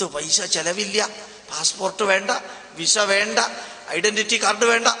 10 പൈസ ചെലവില്ല. പാസ്പോർട്ട് വേണ്ട, വിസ വേണ്ട, ഐഡന്റിറ്റി കാർഡ്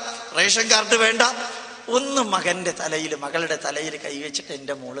വേണ്ട, റേഷൻ കാർഡ് വേണ്ട. ഒന്ന് മകന്റെ തലയിൽ മകളുടെ തലയിൽ കൈവച്ചിട്ട്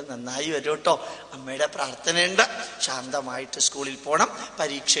എൻ്റെ മോള് നന്നായി വരും കേട്ടോ, അമ്മയുടെ പ്രാർത്ഥനയുണ്ട്, ശാന്തമായിട്ട് സ്കൂളിൽ പോകണം,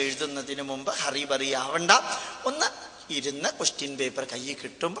 പരീക്ഷ എഴുതുന്നതിന് മുമ്പ് ഹറിബറി ആവണ്ട, ഒന്ന് ഇരുന്ന് ക്വസ്റ്റ്യൻ പേപ്പർ കയ്യിൽ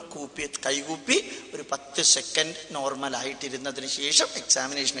കിട്ടുമ്പോൾ കൈകൂപ്പി ഒരു 10 സെക്കൻഡ് നോർമലായിട്ടിരുന്നതിന് ശേഷം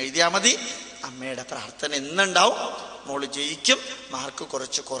എക്സാമിനേഷൻ എഴുതിയാൽ മതി. അമ്മയുടെ പ്രാർത്ഥന എന്നുണ്ടാവും. മോള് ജയിക്കും, മാർക്ക്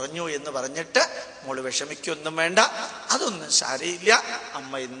കുറച്ച് കുറഞ്ഞു എന്ന് പറഞ്ഞിട്ട് മോള് വിഷമിക്കൊന്നും വേണ്ട, അതൊന്നും സാരയില്ല,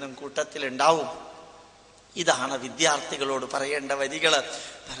 അമ്മ എന്നും കൂട്ടത്തിലുണ്ടാവും. ഇതാണ് വിദ്യാർത്ഥികളോട് പറയേണ്ട വരികൾ.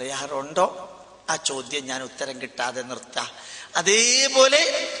 പറയാറുണ്ടോ? ആ ചോദ്യം ഞാൻ ഉത്തരം കിട്ടാതെ നിർത്താം. അതേപോലെ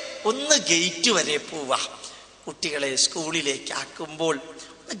ഒന്ന് ഗേറ്റ് വരെ പോവാ. കുട്ടികളെ സ്കൂളിലേക്ക് ആക്കുമ്പോൾ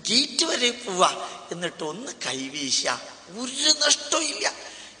ഒന്ന് ഗേറ്റ് വരെ പോവാ, എന്നിട്ട് ഒന്ന് കൈവീശ. ഒരു നഷ്ടവും ഇല്ല.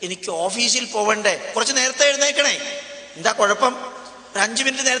 എനിക്ക് ഓഫീസിൽ പോവണ്ടേ, കുറച്ച് നേരത്തെ എഴുന്നേക്കണേ, എന്താ കുഴപ്പം? ഒരു 5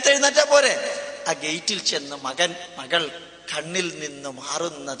 മിനിറ്റ് നേരത്തെ എഴുന്നേറ്റാ പോരെ? ആ ഗേറ്റിൽ ചെന്ന് മകൾ കണ്ണിൽ നിന്ന്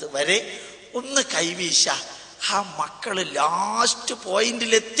മാറുന്നത് വരെ ഒന്ന് കൈവീശ. ആ മക്കള് ലാസ്റ്റ്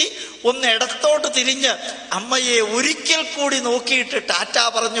പോയിന്റിലെത്തി ഒന്ന് ഇടത്തോട്ട് തിരിഞ്ഞ് അമ്മയെ ഒരിക്കൽ കൂടി നോക്കിയിട്ട് ടാറ്റ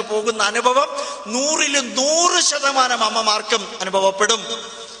പറഞ്ഞു പോകുന്ന അനുഭവം 100% അമ്മമാർക്കും അനുഭവപ്പെടും.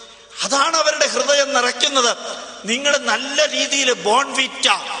 അതാണ് അവരുടെ ഹൃദയം നിറയ്ക്കുന്നത്. നിങ്ങൾ നല്ല രീതിയിൽ Bournvita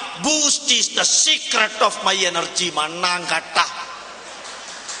boost is the secret of my energy. മണ്ണാങ്കട്ട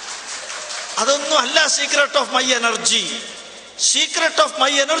അതൊന്നും അല്ല secret of my energy. Secret of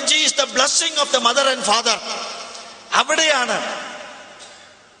my energy is the blessing of the mother and father. അവിടെയാണ്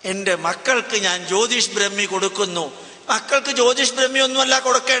എൻ്റെ മക്കൾക്ക് ഞാൻ ജ്യോതിഷ് ബ്രഹ്മി കൊടുക്കുന്നു. മക്കൾക്ക് ജ്യോതിഷ് ബ്രഹ്മി ഒന്നുമല്ല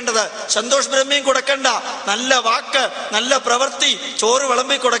കൊടുക്കേണ്ടത്, സന്തോഷ് ബ്രഹ്മിയും കൊടുക്കണ്ട. നല്ല വാക്ക്, നല്ല പ്രവൃത്തി, ചോറ്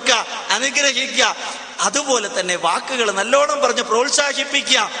വിളമ്പി കൊടുക്കുക, അനുഗ്രഹിക്കുക. അതുപോലെ തന്നെ വാക്കുകൾ നല്ലോണം പറഞ്ഞ്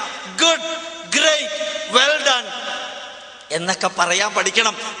പ്രോത്സാഹിപ്പിക്കുക. ഗുഡ്, ഗ്രേറ്റ്, വെൽ ഡൺ എന്നൊക്കെ പറയാൻ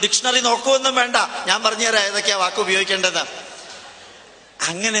പഠിക്കണം. ഡിക്ഷണറി നോക്കുമൊന്നും വേണ്ട, ഞാൻ പറഞ്ഞുതരാം ഏതൊക്കെയാ വാക്ക് ഉപയോഗിക്കേണ്ടത്.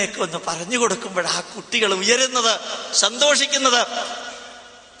 അങ്ങനെയൊക്കെ ഒന്ന് പറഞ്ഞു കൊടുക്കുമ്പോൾ ആ കുട്ടികൾ ഉയരുന്നത്, സന്തോഷിക്കുന്നത്.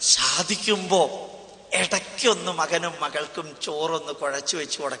 സാധിക്കുമ്പോ ഇടയ്ക്കൊന്ന് മകനും മകൾക്കും ചോറൊന്ന് കുഴച്ചു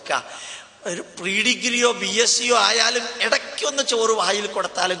വെച്ച് കൊടുക്കുക. ഒരു പ്രീ ഡിഗ്രിയോ BScയോ ആയാലും ഇടയ്ക്കൊന്ന് ചോറ് വായിൽ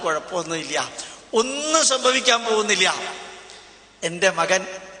കൊടുത്താലും കുഴപ്പമൊന്നുമില്ല, ഒന്നും സംഭവിക്കാൻ പോകുന്നില്ല. എൻ്റെ മകൻ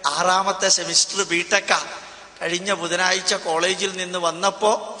 6ാമത്തെ സെമിസ്റ്റർ ബിടെക്കാ. കഴിഞ്ഞ ബുധനാഴ്ച കോളേജിൽ നിന്ന്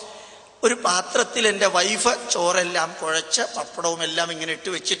വന്നപ്പോ ഒരു പാത്രത്തിൽ എൻ്റെ വൈഫ് ചോറെല്ലാം കുഴച്ച് പപ്പടവും എല്ലാം ഇങ്ങനെ ഇട്ട്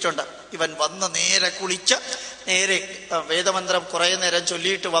വെച്ചിട്ടുണ്ട്. ഇവൻ വന്ന് നേരെ കുളിച്ച് നേരെ വേദമന്ത്രം കുറെ നേരം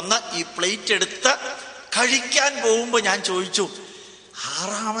ചൊല്ലിയിട്ട് വന്ന് ഈ പ്ലേറ്റ് എടുത്ത് കഴിക്കാൻ പോകുമ്പോ ഞാൻ ചോദിച്ചു,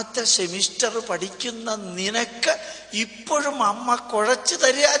 6ാമത്തെ സെമിസ്റ്റർ പഠിക്കുന്ന നിനക്ക് ഇപ്പോഴും അമ്മ കുഴച്ചു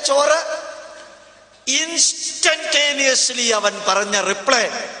തരിക ചോറ്? ഇൻസ്റ്റന്റേനിയസ്ലി അവൻ പറഞ്ഞ റിപ്ലൈ,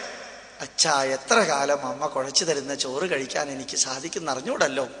 അച്ഛാ എത്ര കാലം അമ്മ കുഴച്ചു തരുന്ന ചോറ് കഴിക്കാൻ എനിക്ക് സാധിക്കുന്ന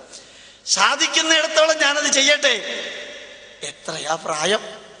അറിഞ്ഞൂടല്ലോ, സാധിക്കുന്നിടത്തോളം ഞാനത് ചെയ്യട്ടെ. എത്രയാ പ്രായം?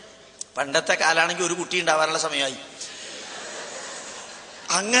 പണ്ടത്തെ കാലാണെങ്കിൽ ഒരു കുട്ടി ഉണ്ടാവാനുള്ള സമയമായി.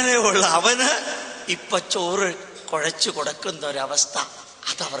 അങ്ങനെയുള്ള അവന് ഇപ്പൊ ചോറ് കുഴച്ചു കൊടുക്കുന്ന ഒരവസ്ഥ,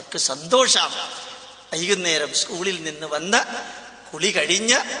 അതവർക്ക് സന്തോഷം. വൈകുന്നേരം സ്കൂളിൽ നിന്ന് വന്ന് കുളി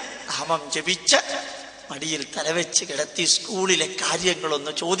കഴിഞ്ഞ് നാമം ജപിച്ച് മടിയിൽ തലവെച്ച് കിടത്തി സ്കൂളിലെ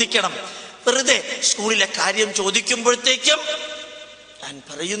കാര്യങ്ങളൊന്ന് ചോദിക്കണം. വെറുതെ സ്കൂളിലെ കാര്യം ചോദിക്കുമ്പോഴത്തേക്കും ഞാൻ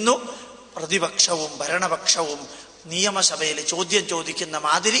പറയുന്നു, പ്രതിപക്ഷവും ഭരണപക്ഷവും നിയമസഭയിൽ ചോദ്യം ചോദിക്കുന്ന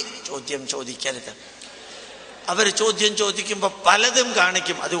മാതിരി ചോദ്യം ചോദിക്കരുത്. അവർ ചോദ്യം ചോദിക്കുമ്പോൾ പലതും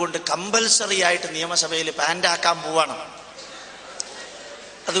കാണിക്കും. അതുകൊണ്ട് കമ്പൽസറി ആയിട്ട് നിയമസഭയിൽ പാൻറ്റാക്കാൻ പോവാണ്.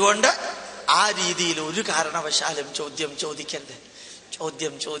 അതുകൊണ്ട് ആ രീതിയിൽ ഒരു കാരണവശാലും ചോദ്യം ചോദിക്കരുത്.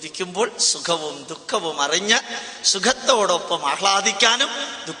 ചോദ്യം ചോദിക്കുമ്പോൾ സുഖവും ദുഃഖവും അറിഞ്ഞ് സുഖത്തോടൊപ്പം ആഹ്ലാദിക്കാനും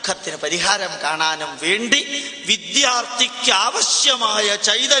ദുഃഖത്തിന് പരിഹാരം കാണാനും വേണ്ടി വിദ്യാർത്ഥിക്ക് ആവശ്യമായ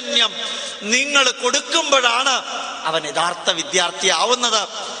ചൈതന്യം നിങ്ങൾ കൊടുക്കുമ്പോഴാണ് അവൻ യഥാർത്ഥ വിദ്യാർത്ഥിയാവുന്നത്.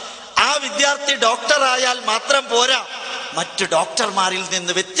 ആ വിദ്യാർത്ഥി ഡോക്ടറായാൽ മാത്രം പോരാ, മറ്റു ഡോക്ടർമാരിൽ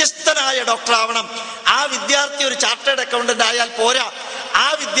നിന്ന് വ്യത്യസ്തനായ ഡോക്ടറാവണം. ആ വിദ്യാർത്ഥി ഒരു ചാർട്ടേഡ് അക്കൗണ്ടന്റ് ആയാൽ പോരാ, ആ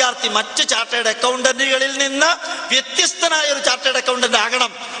വിദ്യാർത്ഥി മറ്റു ചാർട്ടേഡ് അക്കൗണ്ടന്റുകളിൽ നിന്ന് വ്യത്യസ്തനായ ഒരു ചാർട്ടേഡ് അക്കൗണ്ടന്റ്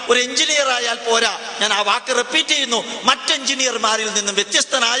ആകണം. ഒരു എഞ്ചിനീയർ ആയാൽ പോരാ, ഞാൻ ആ വാക്ക് റിപ്പീറ്റ് ചെയ്യുന്നു, മറ്റ് എഞ്ചിനീയർമാരിൽ നിന്നും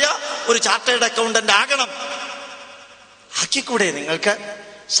വ്യത്യസ്തനായ ഒരു ചാർട്ടേഡ് അക്കൗണ്ടന്റ് ആകണം. ആക്കിക്കൂടെ? നിങ്ങൾക്ക്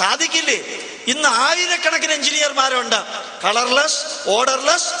സാധിക്കില്ലേ? ഇന്ന് ആയിരക്കണക്കിന് എഞ്ചിനീയർമാരുണ്ട്. Colourless,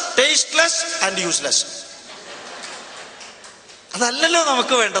 odourless, tasteless and useless. അതല്ലല്ലോ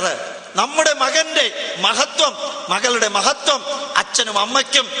നമുക്ക് വേണ്ടത്. നമ്മുടെ മകന്റെ മഹത്വം, മകളുടെ മഹത്വം അച്ഛനും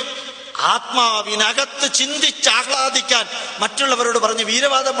അമ്മയ്ക്കും ആത്മാവിനകത്ത് ചിന്തിച്ചാഹ്ലാദിക്കാൻ, മറ്റുള്ളവരോട് പറഞ്ഞ്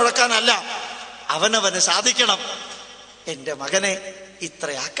വീരവാദം മുഴക്കാനല്ല, അവനവന് സാധിക്കണം. എൻ്റെ മകനെ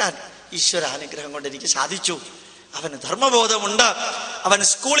ഇത്രയാക്കാൻ ഈശ്വരാനുഗ്രഹം കൊണ്ട് എനിക്ക് സാധിച്ചു. അവന് ധർമ്മബോധമുണ്ട്. അവൻ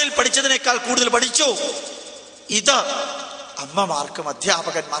സ്കൂളിൽ പഠിച്ചതിനേക്കാൾ കൂടുതൽ പഠിച്ചു. ഇത് അമ്മമാർക്കും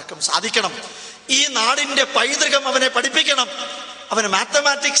അധ്യാപകന്മാർക്കും സാധിക്കണം. ഈ നാടിന്റെ പൈതൃകം അവനെ പഠിപ്പിക്കണം. അവന്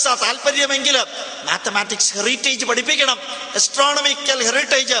മാത്തമാറ്റിക്സാ താല്പര്യമെങ്കിൽ മാത്തമാറ്റിക്സ് ഹെറിറ്റേജ് പഠിപ്പിക്കണം. Astronomical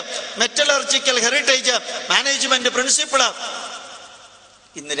heritage, metallurgical heritage, management principal.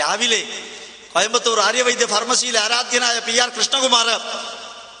 ഇന്ന് രാവിലെ കോയമ്പത്തൂർ ആര്യവൈദ്യ ഫാർമസിയിൽ ആരാധ്യനായ PR കൃഷ്ണകുമാർ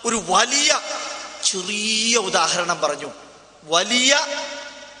ഒരു വലിയ ചെറിയ ഉദാഹരണം പറഞ്ഞു. വലിയ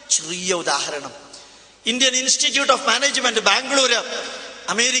ചെറിയ ഉദാഹരണം. Indian institute of management Bangalore,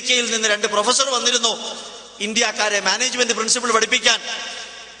 അമേരിക്കയിൽ നിന്ന് 2 പ്രൊഫസർ വന്നിരുന്നു ഇന്ത്യക്കാരെ മാനേജ്മെന്റ് പ്രിൻസിപ്പിൾ പഠിപ്പിക്കാൻ.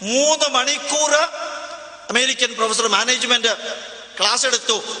 3 മണിക്കൂർ അമേരിക്കൻ പ്രൊഫസർ മാനേജ്മെന്റ് ക്ലാസ്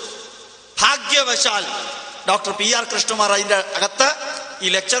എടുത്തു. ഭാഗ്യവശാൽ ഡോക്ടർ PR കൃഷ്ണകുമാർ അതിന്റെ അകത്ത് ഈ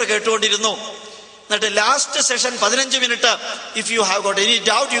ലെക്ചർ കേട്ടുകൊണ്ടിരുന്നു. എന്നിട്ട് last session 15 minute, if you have got any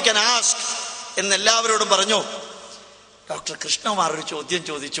doubt you can ask എന്ന് എല്ലാവരോടും പറഞ്ഞു. ഡോക്ടർ കൃഷ്ണകുമാർ ഒരു ചോദ്യം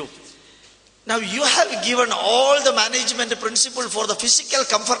ചോദിച്ചു. Now you have given all the management principle for the physical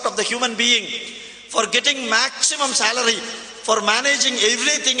comfort of the human being, for getting maximum salary, for managing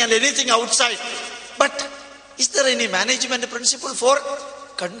everything and anything outside. But is there any management principle for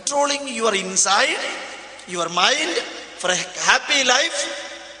controlling your inside, your mind, for a happy life?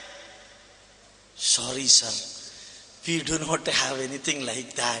 Sorry sir, we do not have anything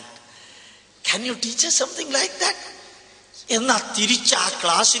like that. Can you teach us something like that? എന്നാ തിരിച്ച് ആ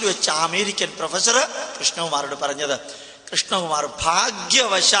ക്ലാസ്സിൽ വെച്ച് American professor കൃഷ്ണകുമാരോട് പറഞ്ഞത്, കൃഷ്ണകുമാർ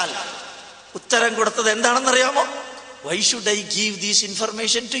ഭാഗ്യവശാൽ ഉത്തരം കൊടുത്തത് എന്താണെന്നറിയാമോ? Why should I give these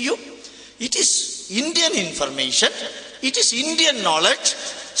information to you? It is Indian information, it is Indian knowledge.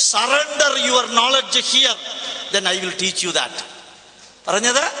 Surrender your knowledge here, then I will teach you that.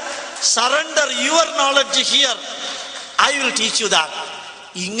 പറഞ്ഞത് surrender your knowledge here, I will teach you that.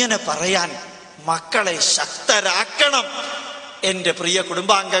 ഇങ്ങനെ പറയാൻ മക്കളെ ശക്തരാക്കണം. എന്റെ പ്രിയ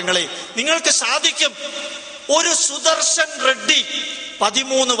കുടുംബാംഗങ്ങളെ, നിങ്ങൾക്ക് സാധിക്കും. ഒരു സുദർശൻ റെഡ്ഡി,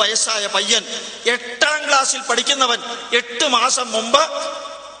 13 വയസ്സായ പയ്യൻ, 8ാം ക്ലാസ്സിൽ പഠിക്കുന്നവൻ, 8 മാസം മുമ്പ്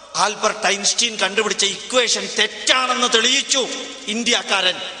ആൽബർട്ട് ഐൻസ്റ്റീൻ കണ്ടുപിടിച്ച ഇക്വേഷൻ തെറ്റാണെന്ന് തെളിയിച്ചു.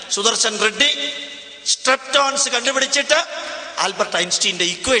 ഇന്ത്യക്കാരൻ സുദർശൻ റെഡ്ഡി സ്ട്രെപ്റ്റോൺസ് കണ്ടുപിടിച്ചിട്ട് ആൽബർട്ട് ഐൻസ്റ്റീന്റെ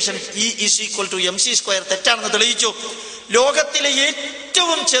ഇക്വേഷൻ E=mc² തെറ്റാണെന്ന് തെളിയിച്ചു. ലോകത്തിലെ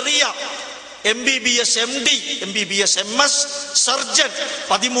ഏറ്റവും ചെറിയ MBBS MD MBBS MS surgeon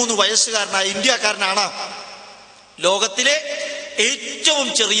 13 വയസ്സുകാരനായ ഇന്ത്യക്കാരനാണ്. ലോകത്തിലെ ഏറ്റവും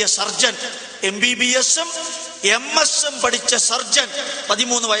ചെറിയ സർജൻ, MBBSഉം MS പഠിച്ച സർജൻ,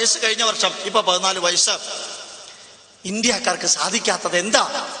 13 വയസ്സ് കഴിഞ്ഞ വർഷം, ഇപ്പൊ 14 വയസ്സ്. ഇന്ത്യക്കാർക്ക് സാധിക്കാത്തത് എന്താ?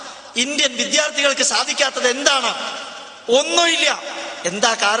 ഇന്ത്യൻ വിദ്യാർത്ഥികൾക്ക് സാധിക്കാത്തത് എന്താണ്? ഒന്നുമില്ല.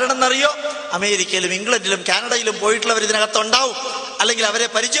 എന്താ കാരണം എന്നറിയോ? അമേരിക്കയിലും ഇംഗ്ലണ്ടിലും കാനഡയിലും പോയിട്ടുള്ളവർ ഇതിനകത്തുണ്ടാവും, അല്ലെങ്കിൽ അവരെ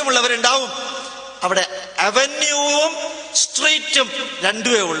പരിചയമുള്ളവരുണ്ടാവും. അവിടെ അവന്യൂവും സ്ട്രീറ്റും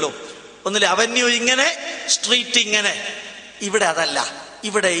രണ്ടുമേ ഉള്ളൂ. ഒന്നിലെ അവന്യൂ ഇങ്ങനെ, സ്ട്രീറ്റ് ഇങ്ങനെ. ഇവിടെ അതല്ല.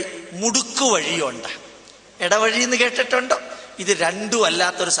 ഇവിടെ മുടുക്കു വഴിയുണ്ട്. ഇടവഴി എന്ന് കേട്ടിട്ടുണ്ടോ? ഇത് രണ്ടും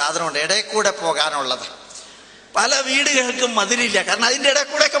അല്ലാത്തൊരു സാധനമുണ്ട്, ഇടയിൽ കൂടെ പോകാനുള്ളത്. പല വീടുകൾക്കും മതിലില്ല, കാരണം അതിൻ്റെ ഇടയിൽ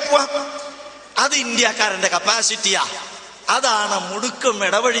കൂടെ ഒക്കെ പോവാം. അത് ഇന്ത്യക്കാരന്റെ കപ്പാസിറ്റിയാ. അതാണ് മുടുക്കും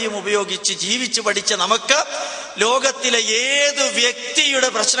ഇടവഴിയും ഉപയോഗിച്ച് ജീവിച്ച് പഠിച്ച നമുക്ക് ലോകത്തിലെ ഏത് വ്യക്തിയുടെ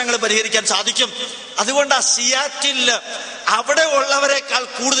പ്രശ്നങ്ങൾ പരിഹരിക്കാൻ സാധിക്കും. അതുകൊണ്ട് ആ സിയാറ്റില് അവിടെ ഉള്ളവരെക്കാൾ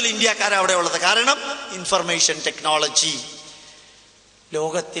കൂടുതൽ ഇന്ത്യക്കാരാണ് അവിടെ ഉള്ളത്. കാരണം ഇൻഫർമേഷൻ ടെക്നോളജി.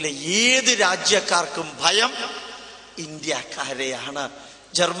 ലോകത്തിലെ ഏത് രാജ്യക്കാർക്കും ഭയം ഇന്ത്യക്കാരെയാണ്.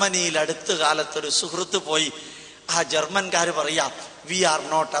 ജർമ്മനിയിൽ അടുത്ത കാലത്തൊരു സുഹൃത്ത് പോയി. ആ ജർമ്മൻകാര് പറയാ, V are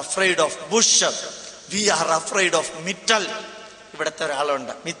not afraid of Bush, V R afraid of Mittal. ഇവിടുത്തെ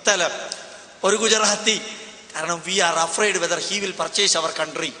ഒരാളുണ്ട്, മിത്തൽ, ഒരു ഗുജറാത്തി. കാരണം V R afraid whether he will purchase our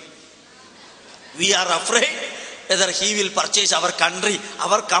country. V R afraid whether he will purchase our country.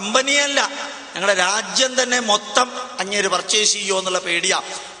 അവർ കമ്പനിയല്ല, ഞങ്ങളുടെ രാജ്യം തന്നെ മൊത്തം അങ്ങേര് പർച്ചേസ് ചെയ്യോ എന്നുള്ള പേടിയാ.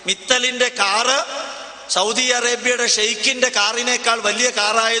 മിത്തലിന്റെ കാറ് സൗദി അറേബ്യയുടെ ഷെയ്ഖിന്റെ കാറിനേക്കാൾ വലിയ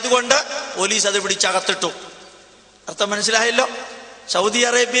കാറായതുകൊണ്ട് പോലീസ് അത് പിടിച്ചകത്തിട്ടു. അർത്ഥം മനസ്സിലായല്ലോ? സൗദി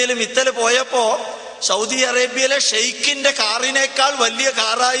അറേബ്യയിൽ മിത്തല് പോയപ്പോ സൗദി അറേബ്യയിലെ ഷെയ്ഖിന്റെ കാറിനേക്കാൾ വലിയ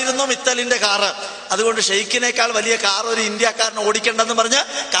കാറായിരുന്നു മിത്തലിന്റെ കാറ്. അതുകൊണ്ട് ഷെയ്ഖിനേക്കാൾ വലിയ കാർ ഒരു ഇന്ത്യക്കാരൻ ഓടിക്കണ്ടെന്ന് പറഞ്ഞ്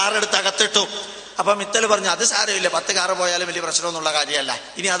കാറെടുത്ത് അകത്തിട്ടു. അപ്പൊ മിത്തൽ പറഞ്ഞു, അത് സാരമില്ല, 10 കാറ് പോയാലും വലിയ പ്രശ്നമൊന്നുള്ള കാര്യമല്ല,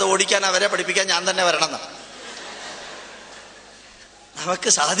 ഇനി അത് ഓടിക്കാൻ അവരെ പഠിപ്പിക്കാൻ ഞാൻ തന്നെ വരണമെന്ന്. നമുക്ക്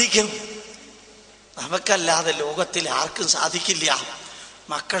സാധിക്കും, നമുക്കല്ലാതെ ലോകത്തിൽ ആർക്കും സാധിക്കില്ല.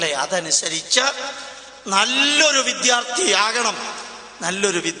 മക്കളെ അതനുസരിച്ച് നല്ലൊരു വിദ്യാർത്ഥിയാകണം.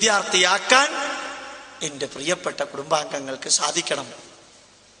 നല്ലൊരു വിദ്യാർത്ഥിയാക്കാൻ എൻ്റെ പ്രിയപ്പെട്ട കുടുംബാംഗങ്ങൾക്ക് സാധിക്കണം.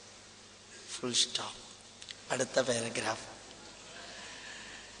 Full stop. അടുത്ത പാരഗ്രാഫ്.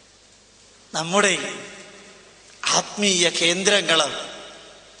 നമ്മുടെ ആത്മീയ കേന്ദ്രങ്ങൾ,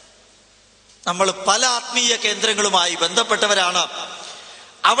 നമ്മൾ പല ആത്മീയ കേന്ദ്രങ്ങളുമായി ബന്ധപ്പെട്ടവരാണ്.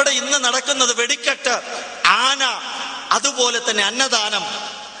 അവിടെ ഇന്ന് നടക്കുന്നത് വെടിക്കെട്ട്, ആന, അതുപോലെ തന്നെ അന്നദാനം.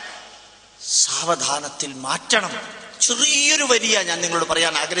 സാവധാനത്തിൽ മാറ്റണം. ചെറിയൊരു വരിയ ഞാൻ നിങ്ങളോട്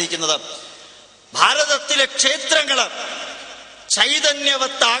പറയാൻ ആഗ്രഹിക്കുന്നത്. ഭാരതത്തിലെ ക്ഷേത്രങ്ങള്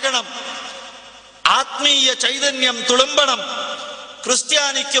ചൈതന്യവത്താകണം. ആത്മീയ ചൈതന്യം തുളുമ്പണം.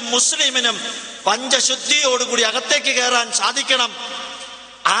 ക്രിസ്ത്യാനിക്കും മുസ്ലിമിനും പഞ്ചശുദ്ധിയോടുകൂടി അകത്തേക്ക് കയറാൻ സാധിക്കണം.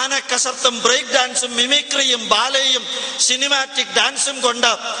 ആനക്കസർത്തും ബ്രേക്ക് ഡാൻസും മിമിക്രിയും ബാലയും സിനിമാറ്റിക് ഡാൻസും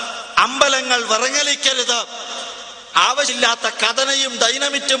കൊണ്ട് അമ്പലങ്ങൾ വിറങ്ങലിക്കരുത്. ആവശ്യമില്ലാത്ത കഥനയും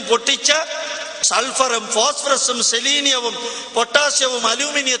ഡൈനമിറ്റും പൊട്ടിച്ച് സൾഫറും ഫോസ്ഫറസും സെലീനിയവും പൊട്ടാസ്യവും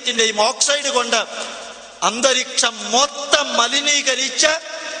അലൂമിനിയത്തിന്റെയും ഓക്സൈഡ് കൊണ്ട് അന്തരീക്ഷം മൊത്തം മലിനീകരിച്ച്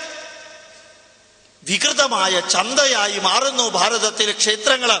വികൃതമായ ചന്തയായി മാറുന്നു ഭാരതത്തിലെ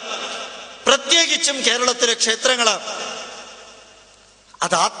ക്ഷേത്രങ്ങള്, പ്രത്യേകിച്ചും കേരളത്തിലെ ക്ഷേത്രങ്ങള്.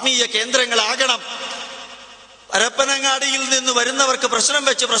 അത് ആത്മീയ കേന്ദ്രങ്ങളാകണം. പരപ്പനങ്ങാടിയിൽ നിന്ന് വരുന്നവർക്ക് പ്രശ്നം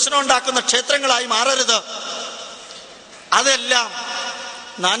വെച്ച് പ്രശ്നം ഉണ്ടാക്കുന്ന ക്ഷേത്രങ്ങളായി മാറരുത്. അതെല്ലാം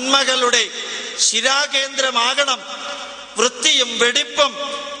നന്മകളുടെ ശിരാകേന്ദ്രമാകണം. വൃത്തിയും വെടിപ്പും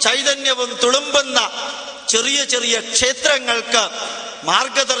ചൈതന്യവും തുളുമ്പുന്ന ചെറിയ ചെറിയ ക്ഷേത്രങ്ങൾക്ക്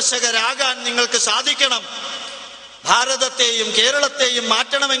മാർഗദർശകരാകാൻ നിങ്ങൾക്ക് സാധിക്കണം. ഭാരതത്തെയും കേരളത്തെയും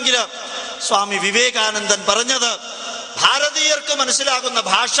മാറ്റണമെങ്കിൽ സ്വാമി വിവേകാനന്ദൻ പറഞ്ഞത്, ഭാരതീയർക്ക് മനസ്സിലാകുന്ന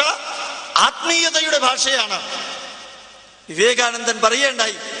ഭാഷ ആത്മീയതയുടെ ഭാഷയാണ്. വിവേകാനന്ദൻ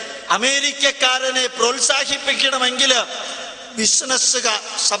പറയേണ്ടായി, അമേരിക്കക്കാരനെ പ്രോത്സാഹിപ്പിക്കണമെങ്കിൽ ബിസിനസ്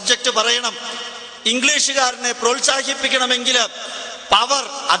സബ്ജക്റ്റ് പറയണം, ഇംഗ്ലീഷുകാരനെ പ്രോത്സാഹിപ്പിക്കണമെങ്കിൽ പവർ,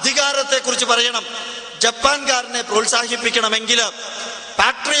 അധികാരത്തെ കുറിച്ച് പറയണം, ജപ്പാൻകാരനെ പ്രോത്സാഹിപ്പിക്കണമെങ്കിൽ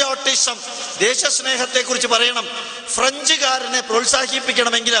പാട്രിയോട്ടിസം, ദേശസ്നേഹത്തെ കുറിച്ച് പറയണം, ഫ്രഞ്ചുകാരനെ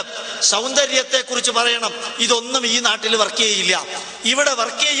പ്രോത്സാഹിപ്പിക്കണമെങ്കിൽ സൗന്ദര്യത്തെ കുറിച്ച് പറയണം. ഇതൊന്നും ഈ നാട്ടിൽ വർക്ക് ചെയ്യില്ല. ഇവിടെ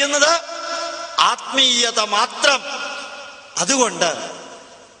വർക്ക് ചെയ്യുന്നത് ആത്മീയത മാത്രം. അതുകൊണ്ട്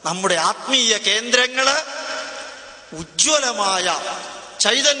നമ്മുടെ ആത്മീയ കേന്ദ്രങ്ങള് ഉജ്ജ്വലമായ,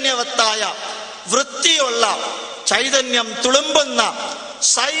 ചൈതന്യവത്തായ, വൃത്തിയുള്ള, ചൈതന്യം തുളുമ്പുന്ന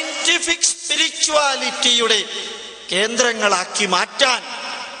സയന്റിഫിക് സ്പിരിച്വാലിറ്റിയുടെ കേന്ദ്രങ്ങളാക്കി മാറ്റാൻ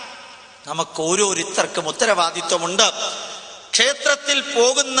നമുക്ക് ഓരോരുത്തർക്കും ഉത്തരവാദിത്വമുണ്ട്. ക്ഷേത്രത്തിൽ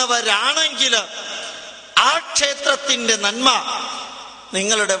പോകുന്നവരാണെങ്കിൽ ആ ക്ഷേത്രത്തിന്റെ നന്മ,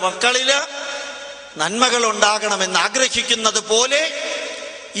 നിങ്ങളുടെ മക്കളില് നന്മകൾ ഉണ്ടാകണമെന്ന് ആഗ്രഹിക്കുന്നത് പോലെ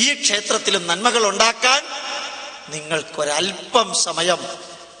ഈ ക്ഷേത്രത്തിലും നന്മകൾ ഉണ്ടാക്കാൻ നിങ്ങൾക്കൊരൽപ്പം സമയം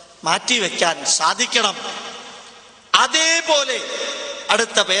മാറ്റിവെക്കാൻ സാധിക്കണം. അതേപോലെ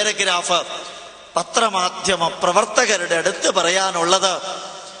അടുത്ത പാരഗ്രാഫ് പത്രമാധ്യമ പ്രവർത്തകരുടെ അടുത്ത് പറയാനുള്ളത്,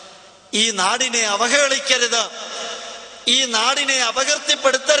 ഈ നാടിനെ അവഹേളിക്കരുത്, ഈ നാടിനെ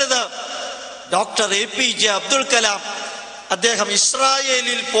അപകീർത്തിപ്പെടുത്തരുത്. ഡോക്ടർ APJ അബ്ദുൽ കലാം അദ്ദേഹം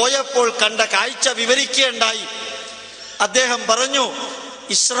ഇസ്രായേലിൽ പോയപ്പോൾ കണ്ട കാഴ്ച വിവരിക്കുകയുണ്ടായി. അദ്ദേഹം പറഞ്ഞു,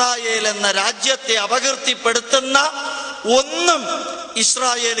 ഇസ്രായേൽ എന്ന രാജ്യത്തെ അപകീർത്തിപ്പെടുത്തുന്ന ഒന്നും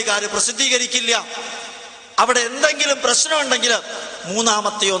ഇസ്രായേലുകാർ പ്രസിദ്ധീകരിക്കില്ല. അവിടെ എന്തെങ്കിലും പ്രശ്നമുണ്ടെങ്കിൽ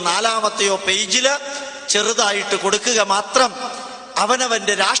 3-ാമത്തെയോ 4-ാമത്തെയോ പേജില് ചെറുതായിട്ട് കൊടുക്കുക മാത്രം.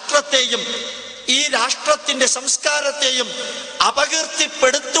 അവനവന്റെ രാഷ്ട്രത്തെയും ഈ രാഷ്ട്രത്തിന്റെ സംസ്കാരത്തെയും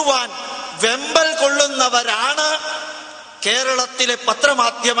അപകീർത്തിപ്പെടുത്തുവാൻ വെമ്പൽ കൊള്ളുന്നവരാണ് കേരളത്തിലെ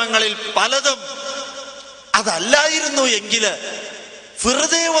പത്രമാധ്യമങ്ങളിൽ പലതും. അതല്ലായിരുന്നു എങ്കില്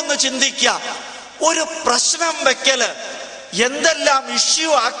വെറുതെ ഒന്ന് ചിന്തിക്കുക, ഒരു പ്രശ്നം വെക്കല് എന്തെല്ലാം ഇഷ്യൂ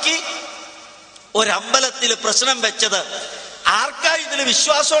ആക്കി ഒരമ്പലത്തിൽ പ്രശ്നം വെച്ചത്. ആർക്കാ ഇതിൽ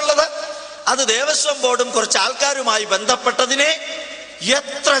വിശ്വാസമുള്ളത്? അത് ദേവസ്വം ബോർഡും കുറച്ച് ആൾക്കാരുമായി ബന്ധപ്പെട്ടതിനെ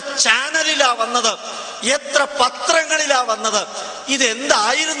എത്ര ചാനലിലാ വന്നത്, എത്ര പത്രങ്ങളിലാ വന്നത്.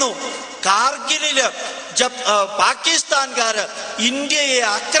 ഇതെന്തായിരുന്നു? കാർഗിലില് പാകിസ്ഥാൻകാര് ഇന്ത്യയെ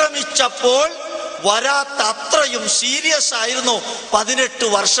ആക്രമിച്ചപ്പോൾ വരാത്ത അത്രയും സീരിയസ് ആയിരുന്നു 18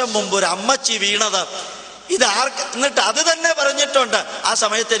 വർഷം മുമ്പ് ഒരു അമ്മച്ചി വീണത്. ഇത് എന്നിട്ട് അത് തന്നെ പറഞ്ഞിട്ടുണ്ട്, ആ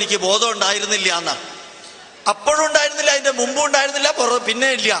സമയത്ത് എനിക്ക് ബോധം ഉണ്ടായിരുന്നില്ല എന്ന്. അപ്പോഴും ഉണ്ടായിരുന്നില്ല, അതിന്റെ മുമ്പും ഉണ്ടായിരുന്നില്ല, പിന്നെ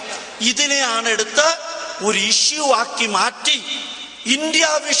ഇല്ല. ഇതിനെയാണ് എടുത്ത് ഒരു ഇഷ്യൂ ആക്കി മാറ്റി. ഇന്ത്യ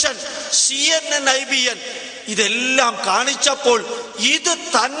വിഷൻ, CNN, IBN ഇതെല്ലാം കാണിച്ചപ്പോൾ ഇത്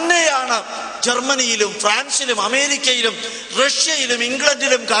തന്നെയാണ് ജർമ്മനിയിലും ഫ്രാൻസിലും അമേരിക്കയിലും റഷ്യയിലും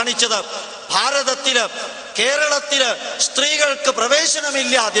ഇംഗ്ലണ്ടിലും കാണിച്ചത്. ഭാരതത്തില്, കേരളത്തില് സ്ത്രീകൾക്ക്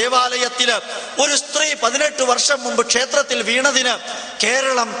പ്രവേശനമില്ല. ദേവാലയത്തില് ഒരു സ്ത്രീ 18 വർഷം മുമ്പ് ക്ഷേത്രത്തിൽ വീണതിന്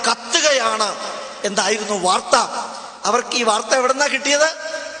കേരളം കത്തുകയാണ്. എന്തായിരുന്നു വാർത്ത? അവർക്ക് ഈ വാർത്ത എവിടെന്നാ കിട്ടിയത്?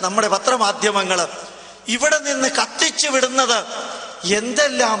 നമ്മുടെ പത്രമാധ്യമങ്ങള്. ഇവിടെ നിന്ന് കത്തിച്ചു വിടുന്നത്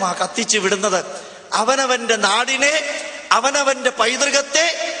എന്തെല്ലാമാ കത്തിച്ചു വിടുന്നത്? അവനവന്റെ നാടിനെ, അവനവന്റെ പൈതൃകത്തെ,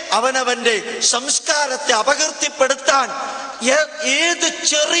 അവനവന്റെ സംസ്കാരത്തെ അപകീർത്തിപ്പെടുത്താൻ ഏത്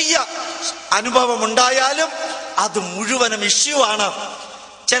ചെറിയ അനുഭവം ഉണ്ടായാലും അത് മുഴുവനും ഇഷ്യൂ ആണ്.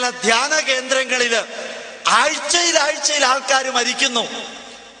 ചില ധ്യാന കേന്ദ്രങ്ങളില് ആഴ്ചയിൽ ആൾക്കാർ മരിക്കുന്നു,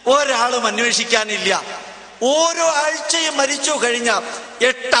 ഒരാളും അന്വേഷിക്കാനില്ല. ഓരോ ആഴ്ചയും മരിച്ചു കഴിഞ്ഞ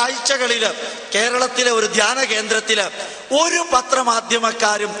 8 ആഴ്ചകളില് കേരളത്തിലെ ഒരു ധ്യാന കേന്ദ്രത്തില് ഒരു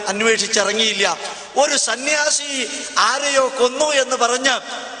പത്രമാധ്യമക്കാരും അന്വേഷിച്ചിറങ്ങിയില്ല. ഒരു സന്യാസി ആരെയോ കൊന്നു എന്ന് പറഞ്ഞ്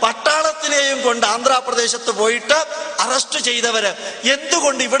പട്ടാളത്തിനെയും കൊണ്ട് ആന്ധ്രാപ്രദേശത്ത് പോയിട്ട് അറസ്റ്റ് ചെയ്തവര്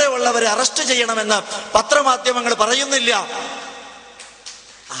എന്തുകൊണ്ട് ഇവിടെ ഉള്ളവരെ അറസ്റ്റ് ചെയ്യണമെന്ന് പത്രമാധ്യമങ്ങൾ പറയുന്നില്ല?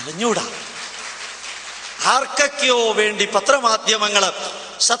 അറിഞ്ഞൂടാ. ആർക്കൊക്കെയോ വേണ്ടി പത്രമാധ്യമങ്ങള്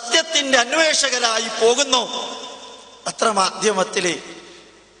സത്യത്തിന്റെ അന്വേഷകരായി പോകുന്നു. പത്രമാധ്യമത്തിലെ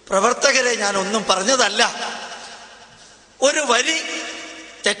പ്രവർത്തകരെ ഞാൻ ഒന്നും പറഞ്ഞതല്ല. ഒരു വരി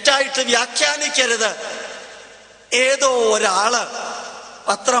തെറ്റായിട്ട് വ്യാഖ്യാനിക്കരുത്. ഏതോ ഒരാള്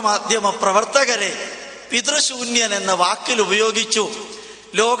പത്രമാധ്യമ പ്രവർത്തകരെ പിതൃശൂന്യൻ എന്ന വാക്കിൽ ഉപയോഗിച്ചു.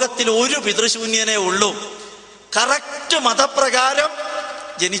 ലോകത്തിൽ ഒരു പിതൃശൂന്യനേ ഉള്ളൂ, കറക്റ്റ് മതപ്രകാരം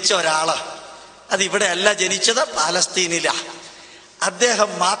ജനിച്ച ഒരാള്. അതിവിടെ അല്ല ജനിച്ചത്, പാലസ്തീനിലാ. അദ്ദേഹം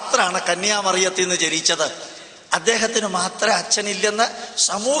മാത്രമാണ് കന്യാമറിയത്തിൽ നിന്ന് ജനിച്ചത്. അദ്ദേഹത്തിന് മാത്രമേ അച്ഛനില്ലെന്ന്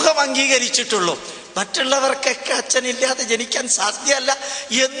സമൂഹം അംഗീകരിച്ചിട്ടുള്ളൂ. മറ്റുള്ളവർക്കൊക്കെ അച്ഛനില്ലാതെ ജനിക്കാൻ സാധ്യമല്ല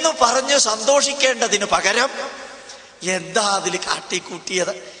എന്ന് പറഞ്ഞ് സന്തോഷിക്കേണ്ടതിന് പകരം എന്താ അതിൽ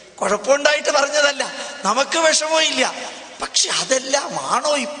കാട്ടിക്കൂട്ടിയത്? കുഴപ്പമുണ്ടായിട്ട് പറഞ്ഞതല്ല, നമുക്ക് വിഷമവും ഇല്ല. പക്ഷെ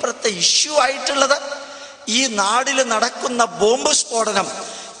അതെല്ലാമാണോ ഇപ്പുറത്തെ ഇഷ്യൂ ആയിട്ടുള്ളത്? ഈ നാടിൽ നടക്കുന്ന ബോംബ് സ്ഫോടനം,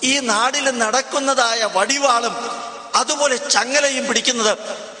 ഈ നാടിൽ നടക്കുന്നതായ വടിവാളും അതുപോലെ ചങ്ങലയും പിടിക്കുന്നത്,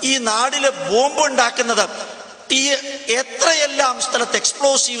 ഈ നാടില് ബോംബ് ഉണ്ടാക്കുന്നത്, എത്രയെല്ലാം സ്ഥലത്ത്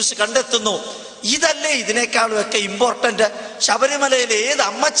എക്സ്പ്ലോസീവ്സ് കണ്ടെത്തുന്നു. ഇതല്ലേ ഇതിനേക്കാളും ഒക്കെ ഇമ്പോർട്ടന്റ്? ശബരിമലയിൽ ഏത്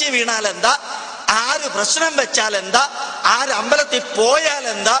അമ്മച്ചി വീണാൽ എന്താ, ആര് പ്രശ്നം വെച്ചാൽ എന്താ, ആര് അമ്പലത്തിൽ പോയാൽ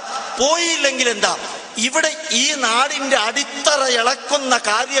എന്താ, പോയില്ലെങ്കിൽ എന്താ? ഇവിടെ ഈ നാടിന്റെ അടിത്തറ ഇളക്കുന്ന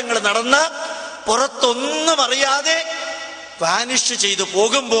കാര്യങ്ങൾ നടന്ന് പുറത്തൊന്നും അറിയാതെ വാനിഷ് ചെയ്തു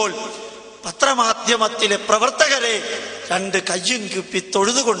പോകുമ്പോൾ പത്രമാധ്യമത്തിലെ പ്രവർത്തകരെ രണ്ട് കയ്യും കുപ്പി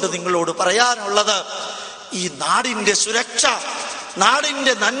തൊഴുതുകൊണ്ട് നിങ്ങളോട് പറയാനുള്ളത്, ഈ നാടിന്റെ സുരക്ഷ,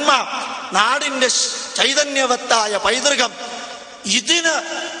 നാടിന്റെ നന്മ, നാടിന്റെ ചൈതന്യവത്തായ പൈതൃകം, ഇതിന്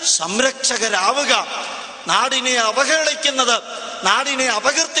സംരക്ഷകരാവുക. നാടിനെ അവഹേളിക്കുന്നത്, നാടിനെ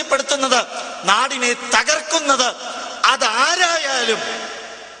അപകീർത്തിപ്പെടുത്തുന്നത്, നാടിനെ തകർക്കുന്നത് അതാരായാലും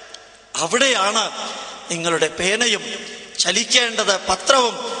അവിടെയാണ് നിങ്ങളുടെ പേനയും ചലിക്കേണ്ടത്,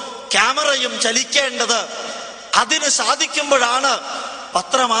 പത്രവും ക്യാമറയും ചലിക്കേണ്ടത്. അതിന് സാധിക്കുമ്പോഴാണ്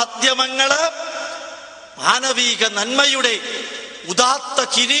പത്രമാധ്യമങ്ങള് മാനവിക നന്മയുടെ ഉദാത്ത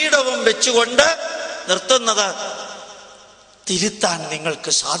കിരീടവും വെച്ചുകൊണ്ട് നിർത്തുന്നത്. തിരുത്താൻ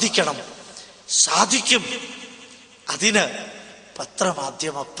നിങ്ങൾക്ക് സാധിക്കണം, സാധിക്കും. അതിന്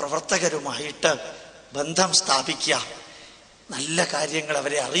പത്രമാധ്യമ പ്രവർത്തകരുമായിട്ട് ബന്ധം സ്ഥാപിക്കുക, നല്ല കാര്യങ്ങൾ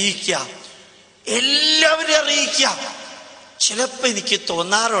അവരെ അറിയിക്കുക, എല്ലാവരെയും അറിയിക്കുക. ചിലപ്പോൾ എനിക്ക്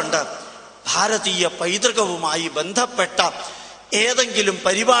തോന്നാറുണ്ട്, ഭാരതീയ പൈതൃകവുമായി ബന്ധപ്പെട്ട ഏതെങ്കിലും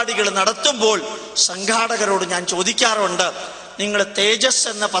പരിപാടികൾ നടത്തുമ്പോൾ സംഘാടകരോട് ഞാൻ ചോദിക്കാറുണ്ട്, നിങ്ങൾ തേജസ്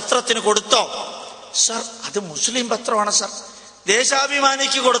എന്ന പത്രത്തിന് കൊടുത്തോ? സർ, അത് മുസ്ലിം പത്രമാണ് സർ.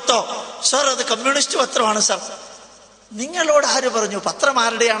 ദേശാഭിമാനിക്ക് കൊടുത്തോ? സർ, അത് കമ്മ്യൂണിസ്റ്റ് പത്രമാണ് സർ. നിങ്ങളോട് ആര് പറഞ്ഞു പത്രം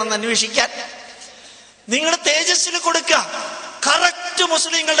ആരുടെയാണെന്ന് അന്വേഷിക്കാൻ? നിങ്ങൾ തേജസ്സിന് കൊടുക്കുക, കറക്റ്റ്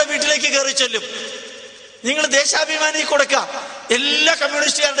മുസ്ലിങ്ങളുടെ വീട്ടിലേക്ക് കയറി ചെല്ലും. നിങ്ങൾ ദേശാഭിമാനി കൊടുക്കുക, എല്ലാ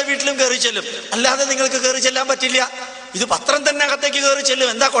കമ്മ്യൂണിസ്റ്റുകാരുടെ വീട്ടിലും കയറി ചെല്ലും. അല്ലാതെ നിങ്ങൾക്ക് കയറി ചെല്ലാൻ പറ്റില്ല. ഇത് പത്രം തന്നെ അകത്തേക്ക് കയറി ചെല്ലും.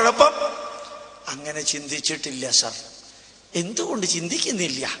 എന്താ കുഴപ്പം? അങ്ങനെ ചിന്തിച്ചിട്ടില്ല സർ. എന്തുകൊണ്ട്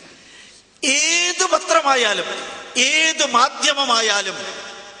ചിന്തിക്കുന്നില്ല? ഏത് പത്രമായാലും ഏത് മാധ്യമമായാലും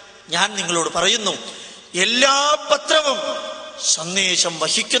ഞാൻ നിങ്ങളോട് പറയുന്നു, എല്ലാ പത്രവും സന്ദേശം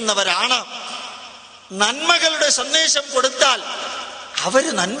വഹിക്കുന്നവരാണ്. നന്മകളുടെ സന്ദേശം കൊടുത്താൽ അവര്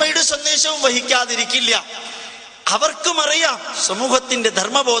നന്മയുടെ സന്ദേശവും വഹിക്കാതിരിക്കില്ല. അവർക്കും അറിയാം സമൂഹത്തിന്റെ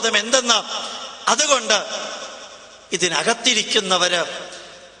ധർമ്മബോധം എന്തെന്ന്. അതുകൊണ്ട് ഇതിനകത്തിരിക്കുന്നവര്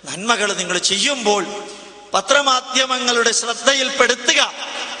നന്മകൾ നിങ്ങൾ ചെയ്യുമ്പോൾ പത്രമാധ്യമങ്ങളുടെ ശ്രദ്ധയിൽപ്പെടുത്തുക.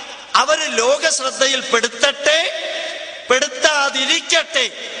 അവര് ലോക ശ്രദ്ധയിൽപ്പെടുത്തട്ടെ, പെടുത്താതിരിക്കട്ടെ.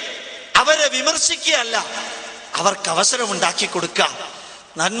 അവരെ വിമർശിക്കുകയല്ല, അവർക്ക് അവസരമുണ്ടാക്കി കൊടുക്കുക.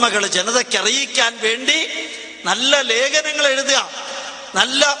 നന്മകൾ ജനതയ്ക്ക് അറിയിക്കാൻ വേണ്ടി നല്ല ലേഖനങ്ങൾ എഴുതുക,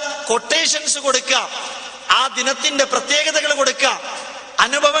 നല്ല കൊട്ടേഷൻസ് കൊടുക്കുക, ആ ദിനത്തിന്റെ പ്രത്യേകതകൾ കൊടുക്കുക,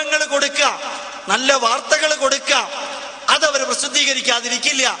 അനുഭവങ്ങൾ കൊടുക്കുക, നല്ല വാർത്തകൾ കൊടുക്കുക. അതവർ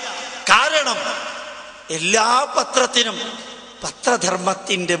പ്രസിദ്ധീകരിക്കാതിരിക്കില്ല. കാരണം എല്ലാ പത്രത്തിനും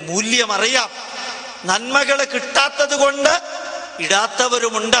പത്രധർമ്മത്തിന്റെ മൂല്യം അറിയാം. നന്മകൾ കിട്ടാത്തത് കൊണ്ട്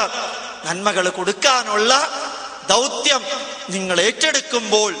ഇടാത്തവരുമുണ്ട്. നന്മകൾ കൊടുക്കാനുള്ള ദൗത്യം നിങ്ങൾ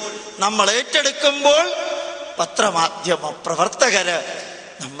ഏറ്റെടുക്കുമ്പോൾ, നമ്മൾ ഏറ്റെടുക്കുമ്പോൾ പത്രമാധ്യമ പ്രവർത്തകര്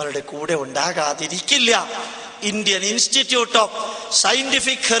നമ്മളുടെ കൂടെ ഉണ്ടാകാതിരിക്കില്ല. ഇന്ത്യൻ ഇൻസ്റ്റിറ്റ്യൂട്ട് ഓഫ്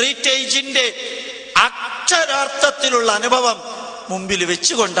സയന്റിഫിക് ഹെറിറ്റേജിന്റെ അക്ഷരാർത്ഥത്തിലുള്ള അനുഭവം മുമ്പിൽ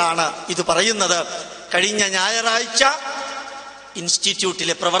വെച്ചുകൊണ്ടാണ് ഇത് പറയുന്നത്. കഴിഞ്ഞ ഞായറാഴ്ച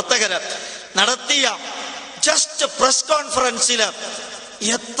ഇൻസ്റ്റിറ്റ്യൂട്ടിലെ പ്രവർത്തകര് നടത്തിയ ജസ്റ്റ് പ്രസ് കോൺഫറൻസിൽ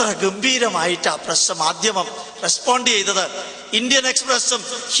എത്ര ഗംഭീരമായിട്ടാ പ്രസ് മാധ്യമം റെസ്പോണ്ട് ചെയ്തത്. ഇന്ത്യൻ എക്സ്പ്രസും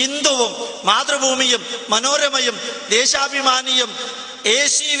ഹിന്ദുവും മാതൃഭൂമിയും മനോരമയും ദേശാഭിമാനിയും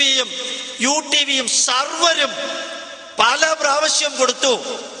ACVയും UTVയും സർവരും പല പ്രാവശ്യം കൊടുത്തു.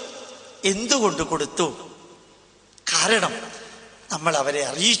 എന്തുകൊണ്ട് കൊടുത്തു? കാരണം നമ്മൾ അവരെ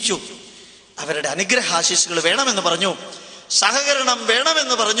അറിയിച്ചു, അവരുടെ അനുഗ്രഹാശിസുകൾ വേണമെന്ന് പറഞ്ഞു, സഹകരണം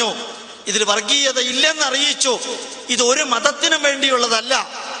വേണമെന്ന് പറഞ്ഞു, ഇതിൽ വർഗീയത ഇല്ലെന്ന് അറിയിച്ചു. ഇത് ഒരു മതത്തിനും വേണ്ടിയുള്ളതല്ല,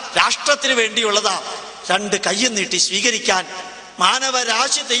 രാഷ്ട്രത്തിന് വേണ്ടിയുള്ളതാ. രണ്ട് കയ്യും നീട്ടി സ്വീകരിക്കാൻ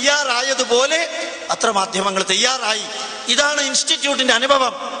മാനവരാശി തയ്യാറായതുപോലെ പത്രമാധ്യമങ്ങൾ തയ്യാറായി. ഇതാണ് ഇൻസ്റ്റിറ്റ്യൂട്ടിന്റെ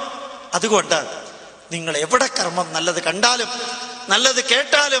അനുഭവം. അതുകൊണ്ട് നിങ്ങൾ എവിടെ കർമ്മം നല്ലത് കണ്ടാലും, നല്ലത്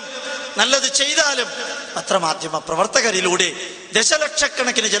കേട്ടാലും, നല്ലത് ചെയ്താലും പത്രമാധ്യമ പ്രവർത്തകരിലൂടെ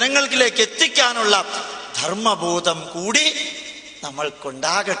ദശലക്ഷക്കണക്കിന് ജനങ്ങളിലേക്ക് എത്തിക്കാനുള്ള ധർമ്മബോധം കൂടി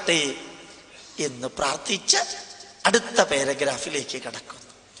നമ്മൾക്കുണ്ടാകട്ടെ എന്ന് പ്രാർത്ഥിച്ച് അടുത്ത പാരഗ്രാഫിലേക്ക് കടക്കുന്നു.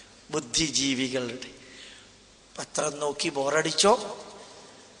 ബുദ്ധിജീവികളുടെ പത്രം നോക്കി ബോറടിച്ചോ?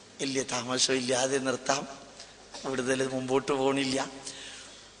 വലിയ താമസം ഇല്ലാതെ നിർത്താം, കൂടുതൽ മുമ്പോട്ട് പോണില്ല.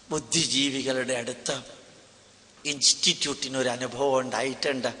 ബുദ്ധിജീവികളുടെ അടുത്ത് ഇൻസ്റ്റിറ്റ്യൂട്ടിന് ഒരു അനുഭവം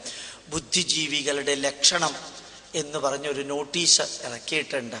ഉണ്ടായിട്ടുണ്ട്. ബുദ്ധിജീവികളുടെ ലക്ഷണം എന്ന് പറഞ്ഞൊരു നോട്ടീസ്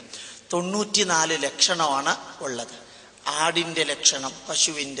ഇറക്കിയിട്ടുണ്ട്. 94 ലക്ഷണമാണ് ഉള്ളത്. ആടിൻ്റെ ലക്ഷണം,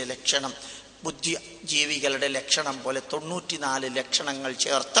 പശുവിൻ്റെ ലക്ഷണം, ബുദ്ധിജീവികളുടെ ലക്ഷണം പോലെ 94 ലക്ഷണങ്ങൾ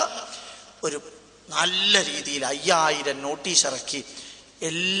ചേർത്ത് ഒരു നല്ല രീതിയിൽ 5000 നോട്ടീസ് ഇറക്കി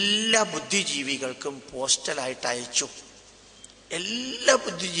എല്ലാ ബുദ്ധിജീവികൾക്കും പോസ്റ്റലായിട്ട് അയച്ചു. എല്ലാ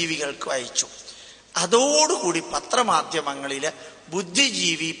ബുദ്ധിജീവികൾക്കും അയച്ചു. അതോടുകൂടി പത്രമാധ്യമങ്ങളിൽ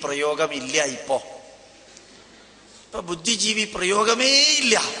ബുദ്ധിജീവി പ്രയോഗമില്ല. ഇപ്പൊ ബുദ്ധിജീവി പ്രയോഗമേ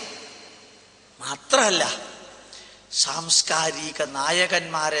ഇല്ല. മാത്രമല്ല, സാംസ്കാരിക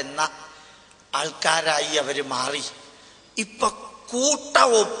നായകന്മാരെന്ന ആൾക്കാരായി അവർ മാറി. ഇപ്പൊ കൂട്ട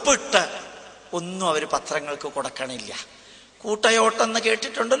ഒപ്പിട്ട് ഒന്നും അവർ പത്രങ്ങൾക്ക് കൊടുക്കണില്ല. കൂട്ടയോട്ടം എന്ന്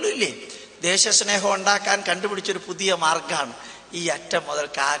കേട്ടിട്ടുണ്ടല്ലോ ഇല്ലേ? ദേശസ്നേഹം ഉണ്ടാക്കാൻ കണ്ടുപിടിച്ചൊരു പുതിയ മാർഗമാണ്. ഈ അറ്റം മുതൽ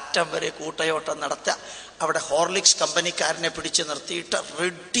കാറ്റം വരെ കൂട്ടയോട്ടം നടത്തുക. അവിടെ ഹോർലിക്സ് കമ്പനിക്കാരനെ പിടിച്ച് നിർത്തിയിട്ട്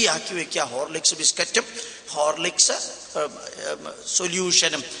റെഡിയാക്കി വെക്കുക ഹോർലിക്സ് ബിസ്ക്കറ്റും ഹോർലിക്സ്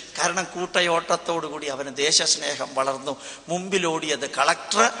സൊല്യൂഷനും. കാരണം കൂട്ടയോട്ടത്തോടുകൂടി അവന് ദേശസ്നേഹം വളർന്നു. മുമ്പിലോടിയത്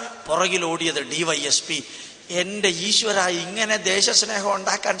കളക്ടർ, പുറകിലോടിയത് DYSP. എൻ്റെ ഈശ്വര, ഇങ്ങനെ ദേശസ്നേഹം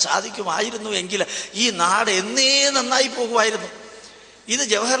ഉണ്ടാക്കാൻ സാധിക്കുമായിരുന്നു എങ്കിൽ ഈ നാട് എന്നേ നന്നായി പോകുമായിരുന്നു. ഇത്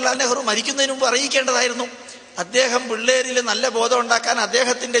ജവഹർലാൽ നെഹ്റു മരിക്കുന്നതിന് മുമ്പ് അറിയിക്കേണ്ടതായിരുന്നു. അദ്ദേഹം പിള്ളേരിൽ നല്ല ബോധം ഉണ്ടാക്കാൻ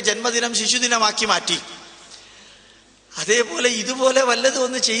അദ്ദേഹത്തിന്റെ ജന്മദിനം ശിശുദിനമാക്കി മാറ്റി. അതേപോലെ ഇതുപോലെ വല്ലതും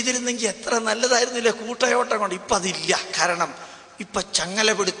ഒന്ന് ചെയ്തിരുന്നെങ്കിൽ എത്ര നല്ലതായിരുന്നില്ല കൂട്ടയോട്ടം കൊണ്ട്. ഇപ്പം അതില്ല. കാരണം ഇപ്പം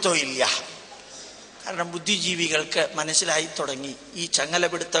ചങ്ങലപിടുത്തം ഇല്ല. കാരണം ബുദ്ധിജീവികൾക്ക് മനസ്സിലായി തുടങ്ങി ഈ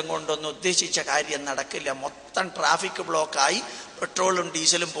ചങ്ങലപിടുത്തം കൊണ്ടൊന്നും ഉദ്ദേശിച്ച കാര്യം നടക്കില്ല. മൊത്തം ട്രാഫിക് ബ്ലോക്കായി പെട്രോളും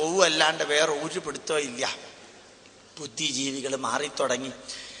ഡീസലും പോകുമല്ലാണ്ട് വേറെ ഒരു പിടുത്തവും ഇല്ല. ബുദ്ധിജീവികൾ മാറിത്തുടങ്ങി.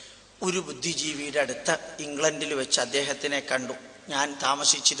 ഒരു ബുദ്ധിജീവിയുടെ അടുത്ത് ഇംഗ്ലണ്ടിൽ വെച്ച് അദ്ദേഹത്തിനെ കണ്ടു. ഞാൻ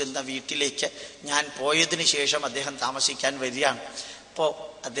താമസിച്ചിരുന്ന വീട്ടിലേക്ക് ഞാൻ പോയതിന് ശേഷം അദ്ദേഹം താമസിക്കാൻ വരികയാണ്. അപ്പോൾ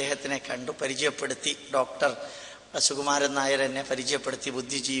അദ്ദേഹത്തിനെ കണ്ടു, പരിചയപ്പെടുത്തി. ഡോക്ടർ സുകുമാരൻ നായർ എന്നെ പരിചയപ്പെടുത്തി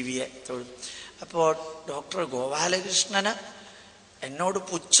ബുദ്ധിജീവിയെ. അപ്പോൾ ഡോക്ടർ ഗോപാലകൃഷ്ണന് എന്നോട്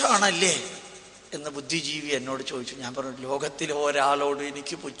പുച്ഛമാണല്ലേ എന്ന് ബുദ്ധിജീവി എന്നോട് ചോദിച്ചു. ഞാൻ പറഞ്ഞു, ലോകത്തിലെ ഒരാളോടും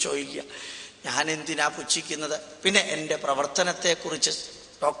എനിക്ക് പുച്ഛമില്ല. ഞാൻ എന്തിനാ പുച്ഛിക്കുന്നത്? പിന്നെ എൻ്റെ പ്രവർത്തനത്തെക്കുറിച്ച്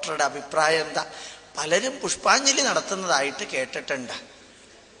ഡോക്ടറുടെ അഭിപ്രായം എന്താ? പലരും പുഷ്പാഞ്ജലി നടത്തുന്നതായിട്ട് കേട്ടിട്ടുണ്ട്.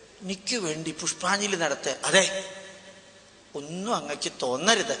 എനിക്ക് വേണ്ടി പുഷ്പാഞ്ജലി നടത്തേ? അതെ, ഒന്നും അങ്ങക്ക്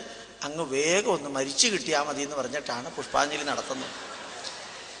തോന്നരുത്, അങ്ങ് വേഗം ഒന്ന് മരിച്ചു കിട്ടിയാൽ മതി എന്ന് പറഞ്ഞിട്ടാണ് പുഷ്പാഞ്ജലി നടത്തുന്നത്.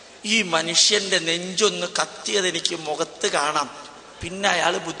 ഈ മനുഷ്യന്റെ നെഞ്ചൊന്ന് കത്തിയത് എനിക്ക് മുഖത്ത് കാണാം. പിന്നെ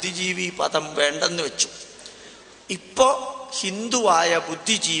അയാൾ ബുദ്ധിജീവി പദം വേണ്ടെന്ന് വെച്ചു. ഇപ്പോ ഹിന്ദുവായ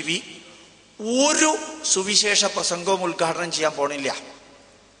ബുദ്ധിജീവി ഒരു സുവിശേഷ പ്രസംഗവും ഉദ്ഘാടനം ചെയ്യാൻ പോണില്ല.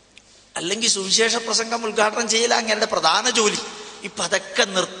 അല്ലെങ്കിൽ സുവിശേഷ പ്രസംഗം ഉദ്ഘാടനം ചെയ്യല അങ്ങയുടെ പ്രധാന ജോലി. ഇപ്പൊ അതൊക്കെ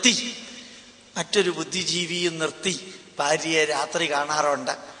നിർത്തി. മറ്റൊരു ബുദ്ധിജീവിയും നിർത്തി. ഭാര്യയെ രാത്രി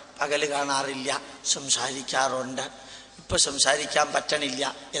കാണാറുണ്ട്, പകല് കാണാറില്ല, സംസാരിക്കാറുണ്ട്. ഇപ്പൊ സംസാരിക്കാൻ പറ്റണില്ല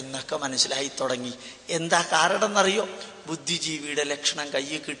എന്നൊക്കെ മനസ്സിലായി തുടങ്ങി. എന്താ കാരണം എന്നറിയോ? ബുദ്ധിജീവിയുടെ ലക്ഷണം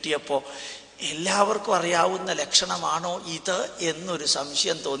കയ്യിൽ കിട്ടിയപ്പോ എല്ലാവർക്കും അറിയാവുന്ന ലക്ഷണമാണോ ഇത് എന്നൊരു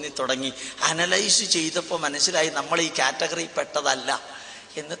സംശയം തോന്നി തുടങ്ങി. അനലൈസ് ചെയ്തപ്പോൾ മനസ്സിലായി നമ്മൾ ഈ കാറ്റഗറി പെട്ടതല്ല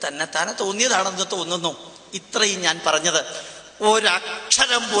എന്ന് തന്നെത്താനെ തോന്നിയതാണെന്ന് തോന്നുന്നു. ഇത്രയും ഞാൻ പറഞ്ഞത്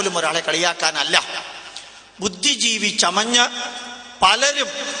ഒരക്ഷരം പോലും ഒരാളെ കളിയാക്കാനല്ല. ബുദ്ധിജീവി ചമഞ്ഞ്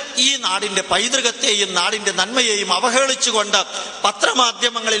പലരും ഈ നാടിന്റെ പൈതൃകത്തെയും നാടിന്റെ നന്മയെയും അവഹേളിച്ചുകൊണ്ട്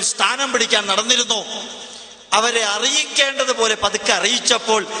പത്രമാധ്യമങ്ങളിൽ സ്ഥാനം പിടിക്കാൻ നടന്നിരുന്നു. അവരെ അറിയിക്കേണ്ടതുപോലെ പതുക്കെ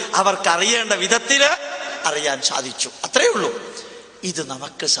അറിയിച്ചപ്പോൾ അവർക്കറിയേണ്ട വിധത്തിൽ അറിയാൻ സാധിച്ചു. അത്രയേ ഉള്ളൂ. ഇത്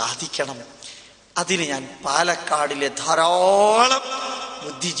നമുക്ക് സാധിക്കണം. അതിന് ഞാൻ പാലക്കാടിലെ ധാരാളം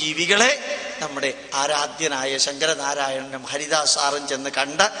ബുദ്ധിജീവികളെ നമ്മുടെ ആരാധ്യനായ ശങ്കരനാരായണനും ഹരിദാസ് സാറും ചെന്ന്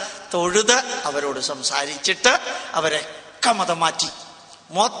കണ്ട് തൊഴുത് അവരോട് സംസാരിച്ചിട്ട് അവരൊക്കെ മതം മാറ്റി.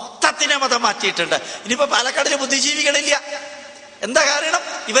 മൊത്തത്തിനെ മതം മാറ്റിയിട്ടുണ്ട്. ഇനിയിപ്പോ പാലക്കാടിലെ ബുദ്ധിജീവികളില്ല. എന്താ കാരണം?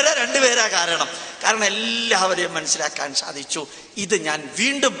 ഇവരെ രണ്ടുപേരാ കാരണം. കാരണം എല്ലാവരെയും മനസ്സിലാക്കാൻ സാധിച്ചു. ഇത് ഞാൻ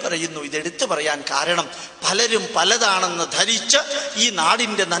വീണ്ടും പറയുന്നു, ഇതെടുത്തു പറയാൻ കാരണം പലരും പലതാണെന്ന് ധരിച്ച് ഈ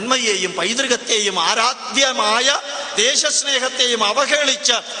നാടിന്റെ നന്മയെയും പൈതൃകത്തെയും ആരാധ്യമായ ദേശസ്നേഹത്തെയും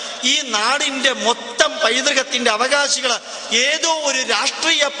അവഹേളിച്ച് ഈ നാടിന്റെ മൊത്തം പൈതൃകത്തിന്റെ അവകാശികൾ ഏതോ ഒരു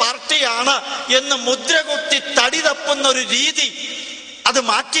രാഷ്ട്രീയ പാർട്ടിയാണ് എന്ന് മുദ്രകുത്തി തടി തപ്പുന്ന ഒരു രീതി അത്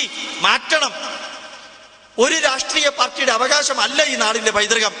മാറ്റണം. ഒരു രാഷ്ട്രീയ പാർട്ടിയുടെ അവകാശമല്ല ഈ നാടിന്റെ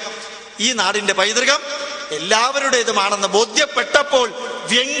പൈതൃകം. ഈ നാടിന്റെ പൈതൃകം എല്ലാവരുടേതുമാണെന്ന് ബോധ്യപ്പെട്ടപ്പോൾ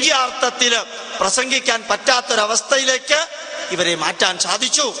വ്യംഗ്യാർത്ഥത്തിൽ പ്രസംഗിക്കാൻ പറ്റാത്തൊരവസ്ഥയിലേക്ക് ഇവരെ മാറ്റാൻ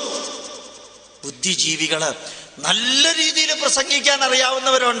സാധിച്ചു. ബുദ്ധിജീവികള് നല്ല രീതിയിൽ പ്രസംഗിക്കാൻ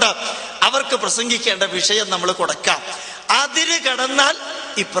അറിയാവുന്നവരുണ്ട്. അവർക്ക് പ്രസംഗിക്കേണ്ട വിഷയം നമ്മൾ കൊടുക്കാം. അതിര് കടന്നാൽ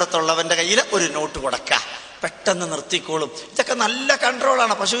ഇപ്പുറത്തുള്ളവന്റെ കയ്യിൽ ഒരു നോട്ട് കൊടുക്കാം. പെട്ടെന്ന് നിർത്തിക്കോളും. ഇതൊക്കെ നല്ല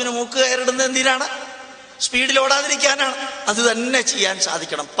കൺട്രോളാണ്. പശുവിന് മൂക്ക് കയറിടുന്നത് എന്തിനാണ്? സ്പീഡിൽ ഓടാതിരിക്കാനാണ്. അത് തന്നെ ചെയ്യാൻ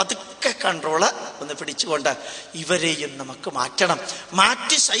സാധിക്കണം. പതുക്കെ കൺട്രോള് ഒന്ന് പിടിച്ചുകൊണ്ട് ഇവരെയും നമുക്ക് മാറ്റണം.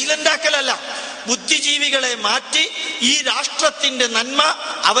 മാറ്റി സൈലന്റ് ആക്കലല്ല, ബുദ്ധിജീവികളെ മാറ്റി ഈ രാഷ്ട്രത്തിന്റെ നന്മ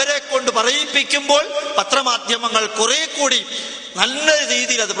അവരെ കൊണ്ട് പറയിപ്പിക്കുമ്പോൾ പത്രമാധ്യമങ്ങൾ കുറെ കൂടി നല്ല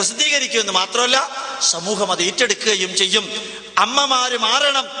രീതിയിൽ അത് പ്രസിദ്ധീകരിക്കുമെന്ന് മാത്രമല്ല സമൂഹം അത് ഏറ്റെടുക്കുകയും ചെയ്യും. അമ്മമാര്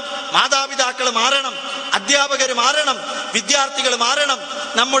മാറണം, മാതാപിതാക്കൾ മാറണം, അധ്യാപകർ മാറണം, വിദ്യാർത്ഥികൾ മാറണം,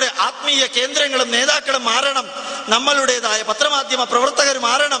 നമ്മുടെ ആത്മീയ കേന്ദ്രങ്ങളും നേതാക്കളും മാറണം, നമ്മളുടേതായ പത്രമാധ്യമ പ്രവർത്തകർ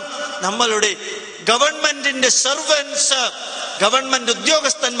മാറണം, നമ്മളുടെ ഗവൺമെന്റിന്റെ സെർവൻസ്, ഗവൺമെന്റ്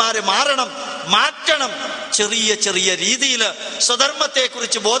ഉദ്യോഗസ്ഥന്മാര് മാറണം, മാറ്റണം. ചെറിയ ചെറിയ രീതിയിൽ സ്വധർമ്മത്തെ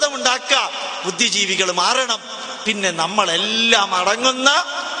കുറിച്ച് ബോധമുണ്ടാക്കുക. ബുദ്ധിജീവികൾ മാറണം. പിന്നെ നമ്മളെല്ലാം അടങ്ങുന്ന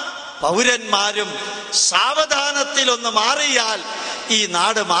പൗരന്മാരും സാവധാനത്തിലൊന്ന് മാറിയാൽ ഈ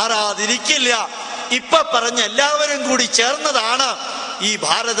നാട് മാറാതിരിക്കില്ല. ഇപ്പൊ പറഞ്ഞ എല്ലാവരും കൂടി ചേർന്നതാണ് ഈ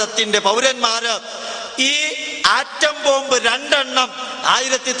ഭാരതത്തിന്റെ പൗരന്മാര്. ഈ ആറ്റം ബോംബ് 2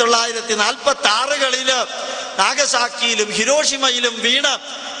 1946 നാഗസാക്കിയിലും ഹിരോഷിമയിലും വീണ്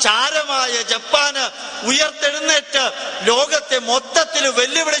ചാരമായ ജപ്പാന് ഉയർത്തെഴുന്നേറ്റ് ലോകത്തെ മൊത്തത്തിൽ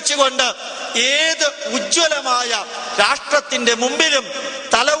വെല്ലുവിളിച്ചുകൊണ്ട് ഏത് ഉജ്ജ്വലമായ രാഷ്ട്രത്തിന്റെ മുമ്പിലും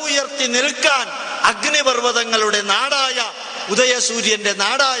തല ഉയർത്തി നിൽക്കാൻ അഗ്നിപർവ്വതങ്ങളുടെ നാടായ ഉദയസൂര്യന്റെ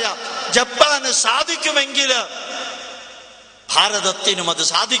നാടായ ജപ്പാന് സാധിക്കുമെങ്കിൽ ഭാരതത്തിനും അത്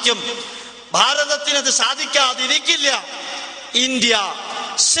സാധിക്കും. ഭാരതത്തിനത് സാധിക്കാതിരിക്കില്ല. India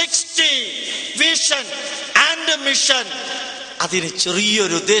 60 vision and mission. അതിന്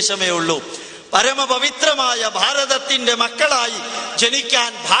ചെറിയൊരു ഉദ്ദേശമേ ഉള്ളൂ. പരമപവിത്രമായ ഭാരതത്തിന്റെ മക്കളായി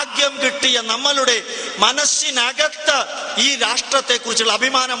ജനിക്കാൻ ഭാഗ്യം കിട്ടിയ നമ്മളുടെ മനസ്സിനകത്ത് ഈ രാഷ്ട്രത്തെക്കുറിച്ചുള്ള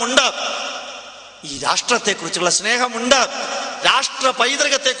അഭിമാനമുണ്ട്, ഈ രാഷ്ട്രത്തെക്കുറിച്ചുള്ള സ്നേഹമുണ്ട്, രാഷ്ട്ര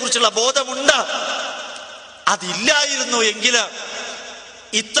പൈതൃകത്തെക്കുറിച്ചുള്ള ബോധമുണ്ട്. അതില്ലായിരുന്നു എങ്കിൽ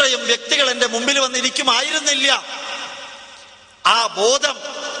ഇത്രയും വ്യക്തികൾ എന്റെ മുമ്പിൽ വന്നിരിക്കുമായിരുന്നില്ല. ആ ബോധം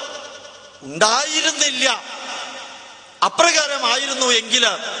ഉണ്ടായിരുന്നില്ല. അപ്രകാരമായിരുന്നു എങ്കിൽ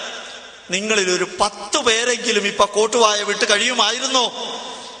നിങ്ങളിൽ ഒരു 10 പേരെങ്കിലും ഇപ്പൊ കോട്ടുവായ വിട്ട് കഴിയുമായിരുന്നു.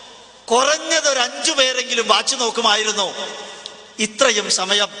 കുറഞ്ഞത് ഒരു 5 പേരെങ്കിലും വാച്ച് നോക്കുമായിരുന്നു. ഇത്രയും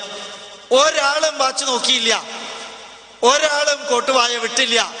സമയം ഒരാളും വാച്ച് നോക്കിയില്ല, ഒരാളും കോട്ടുവായ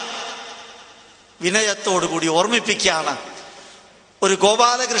വിട്ടില്ല. വിനയത്തോടുകൂടി ഓർമ്മിപ്പിക്കുകയാണ്, ഒരു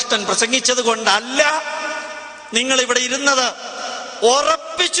ഗോപാലകൃഷ്ണൻ പ്രസംഗിച്ചത് കൊണ്ടല്ല നിങ്ങൾ ഇവിടെ ഇരുന്നത്.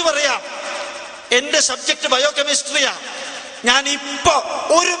 ഉറപ്പിച്ചു പറയാം, എന്റെ സബ്ജക്ട് ബയോകെമിസ്ട്രിയാ. ഞാൻ ഇപ്പൊ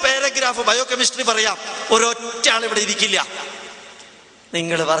ഒരു പാരഗ്രാഫ് ബയോകെമിസ്ട്രി പറയാം, ഒരൊറ്റ ആൾ ഇവിടെ ഇരിക്കില്ല.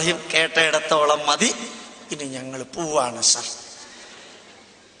 നിങ്ങൾ പറയും കേട്ടയിടത്തോളം മതി, ഇനി ഞങ്ങൾ പോവാണ് സർ.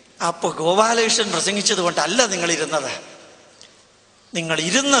 അപ്പൊ ഗോപാലകൃഷ്ണൻ പ്രസംഗിച്ചത് കൊണ്ടല്ല നിങ്ങൾ ഇരുന്നത്. നിങ്ങൾ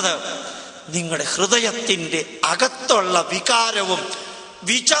ഇരുന്നത് നിങ്ങളുടെ ഹൃദയത്തിന്റെ അകത്തുള്ള വികാരവും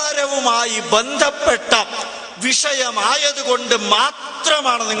വിചാരവുമായി ബന്ധപ്പെട്ട വിഷയമായതുകൊണ്ട്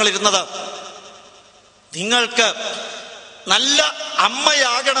മാത്രമാണ് നിങ്ങൾ ഇരുന്നത്. നിങ്ങൾക്ക് നല്ല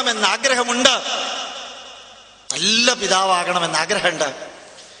അമ്മയാകണമെന്ന് ആഗ്രഹമുണ്ട്, നല്ല പിതാവാകണമെന്ന് ആഗ്രഹമുണ്ട്.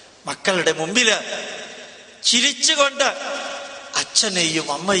 മക്കളുടെ മുമ്പില് ചിരിച്ചുകൊണ്ട് അച്ഛനെയും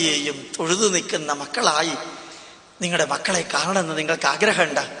അമ്മയെയും തൊഴുതു നിൽക്കുന്ന മക്കളായി നിങ്ങളുടെ മക്കളെ കാണണമെന്ന് നിങ്ങൾക്ക്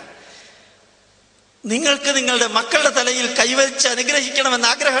ആഗ്രഹമുണ്ട്. നിങ്ങൾക്ക് നിങ്ങളുടെ മക്കളുടെ തലയിൽ കൈവച്ച് അനുഗ്രഹിക്കണമെന്ന്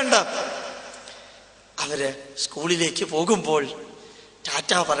ആഗ്രഹമുണ്ട്. അവര് സ്കൂളിലേക്ക് പോകുമ്പോൾ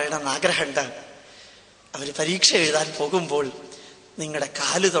ടാറ്റ പറയണമെന്ന് ആഗ്രഹമുണ്ട്. അവര് പരീക്ഷ എഴുതാൻ പോകുമ്പോൾ നിങ്ങളുടെ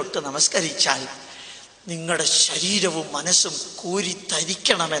കാല് തൊട്ട് നമസ്കരിച്ചാൽ നിങ്ങളുടെ ശരീരവും മനസ്സും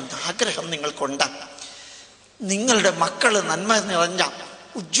കോരിത്തരിക്കണമെന്ന ആഗ്രഹം നിങ്ങൾക്കുണ്ട്. നിങ്ങളുടെ മക്കള് നന്മ നിറഞ്ഞ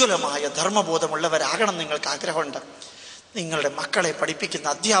ഉജ്ജ്വലമായ ധർമ്മബോധമുള്ളവരാകണം നിങ്ങൾക്ക് ആഗ്രഹമുണ്ട്. നിങ്ങളുടെ മക്കളെ പഠിപ്പിക്കുന്ന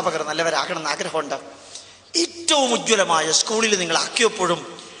അധ്യാപകർ നല്ലവരാകണമെന്ന് ആഗ്രഹമുണ്ട്. ഏറ്റവും ഉജ്ജ്വലമായ സ്കൂളിൽ നിങ്ങൾ ആക്കിയപ്പോഴും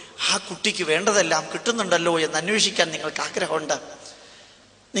ആ കുട്ടിക്ക് വേണ്ടതെല്ലാം കിട്ടുന്നുണ്ടല്ലോ എന്ന് അന്വേഷിക്കാൻ നിങ്ങൾക്ക് ആഗ്രഹമുണ്ട്.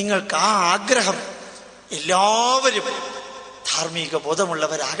 നിങ്ങൾക്ക് ആ ആഗ്രഹം, എല്ലാവരും ധാർമ്മിക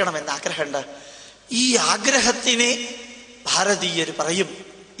ബോധമുള്ളവരാകണമെന്ന് ആഗ്രഹമുണ്ട്. ഈ ആഗ്രഹത്തിനെ ഭാരതീയർ പറയും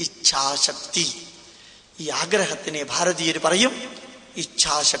ഇച്ഛാശക്തി. ഈ ആഗ്രഹത്തിനെ ഭാരതീയർ പറയും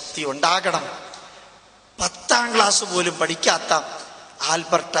ഇച്ഛാശക്തി ഉണ്ടാകണം. 10ാം ക്ലാസ് പോലും പഠിക്കാത്ത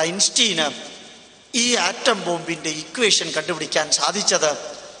ആൽബർട്ട് ഐൻസ്റ്റീന് ഈ ആറ്റം ബോംബിന്റെ ഇക്വേഷൻ കണ്ടുപിടിക്കാൻ സാധിച്ചത്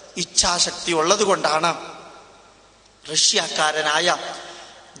ഇച്ഛാശക്തി ഉള്ളത് കൊണ്ടാണ്. റഷ്യക്കാരനായ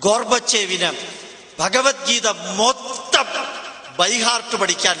ഗോർബച്ചേവിന് ഭഗവത്ഗീത മൊത്തം ബൈഹാർട്ട്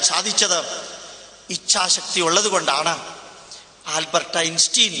പഠിക്കാൻ സാധിച്ചത് ഇച്ഛാശക്തി ഉള്ളത് കൊണ്ടാണ്. ആൽബർട്ട്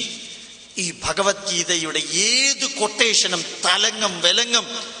ഐൻസ്റ്റീൻ ഈ ഭഗവത്ഗീതയുടെ ഏത് കൊട്ടേഷനും തലങ്ങും വിലങ്ങും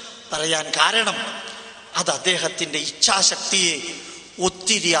പറയാൻ കാരണം അത് അദ്ദേഹത്തിന്റെ ഇച്ഛാശക്തിയെ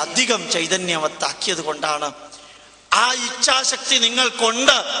ഒത്തിരി അധികം ചൈതന്യവത്താക്കിയത് കൊണ്ടാണ്. ആ ഇച്ഛാശക്തി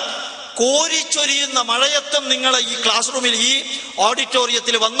നിങ്ങൾക്കുണ്ട്. കോരിച്ചൊരിയുന്ന മഴയത്തും നിങ്ങൾ ഈ ക്ലാസ് റൂമിൽ, ഈ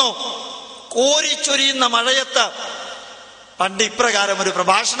ഓഡിറ്റോറിയത്തിൽ വന്നു. കോരിച്ചൊരിയുന്ന മഴയത്ത് പണ്ട് ഇപ്രകാരം ഒരു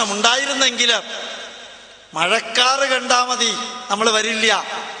പ്രഭാഷണം ഉണ്ടായിരുന്നെങ്കിൽ, മഴക്കാറ് കണ്ടാ മതി നമ്മൾ വരില്ല,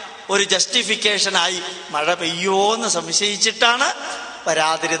 ഒരു ജസ്റ്റിഫിക്കേഷനായി മഴ പെയ്യോന്ന് സംശയിച്ചിട്ടാണ്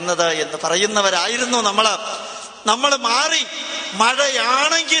വരാതിരുന്നത് എന്ന് പറയുന്നവരായിരുന്നു നമ്മൾ മാറി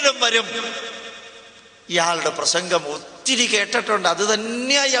മഴയാണെങ്കിലും വരും. ഇയാളുടെ പ്രസംഗം ഒത്തിരി കേട്ടിട്ടുണ്ട്, അത്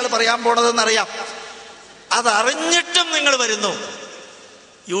തന്നെയാ ഇയാൾ പറയാൻ പോണതെന്നറിയാം. അതറിഞ്ഞിട്ടും നിങ്ങൾ വരുന്നു.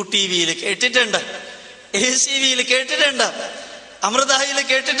 UTV-യിൽ കേട്ടിട്ടുണ്ട്, ACV-യിൽ കേട്ടിട്ടുണ്ട്, അമൃതായിൽ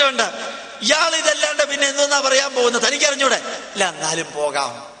കേട്ടിട്ടുണ്ട്. ഇയാൾ ഇതല്ലാണ്ട് പിന്നെ എന്തെന്നാ പറയാൻ പോകുന്നത്? തനിക്കറിഞ്ഞൂടെ? ഇല്ല, എന്നാലും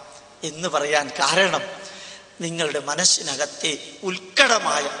പോകാം എന്ന് പറയാൻ കാരണം നിങ്ങളുടെ മനസ്സിനകത്തെ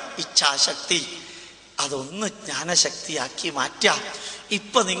ഉത്കടമായ ഇച്ഛാശക്തി അതൊന്ന് ജ്ഞാനശക്തിയാക്കി മാറ്റാം.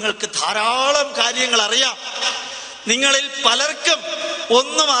 ഇപ്പൊ നിങ്ങൾക്ക് ധാരാളം കാര്യങ്ങൾ അറിയാം. നിങ്ങളിൽ പലർക്കും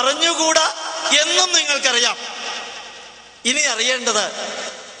ഒന്നും അറിഞ്ഞുകൂടാ എന്നും നിങ്ങൾക്കറിയാം. ഇനി അറിയേണ്ടത്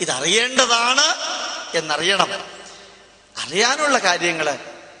ഇതറിയേണ്ടതാണ് എന്നറിയണം. അറിയാനുള്ള കാര്യങ്ങള്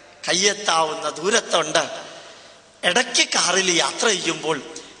കയ്യെത്താവുന്ന ദൂരത്തുണ്ട്. ഇടയ്ക്ക് കാറിൽ യാത്ര ചെയ്യുമ്പോൾ,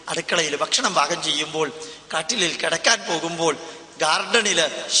 അടുക്കളയിൽ ഭക്ഷണം പാകം ചെയ്യുമ്പോൾ, കട്ടിലിൽ കിടക്കാൻ പോകുമ്പോൾ, ഗാർഡനില്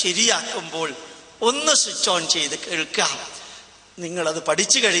ശരിയാക്കുമ്പോൾ ഒന്ന് സ്വിച്ച് ഓൺ ചെയ്ത് കേൾക്കാം. നിങ്ങളത്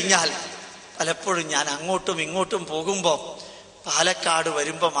പഠിച്ചു കഴിഞ്ഞാൽ പലപ്പോഴും ഞാൻ അങ്ങോട്ടും ഇങ്ങോട്ടും പോകുമ്പോൾ, പാലക്കാട്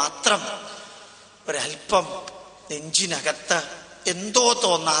വരുമ്പോൾ മാത്രം ഒരല്പം നെഞ്ചിനകത്ത് എന്തോ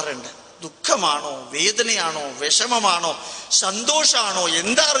തോന്നാറുണ്ട്. ദുഃഖമാണോ, വേദനയാണോ, വിഷമമാണോ, സന്തോഷമാണോ,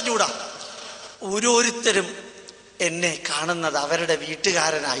 എന്താ അറിഞ്ഞൂടാ. ഓരോരുത്തരും എന്നെ കാണുന്നത് അവരുടെ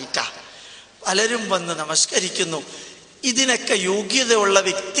വീട്ടുകാരനായിട്ടാ. പലരും വന്ന് നമസ്കരിക്കുന്നു. ഇതിനൊക്കെ യോഗ്യതയുള്ള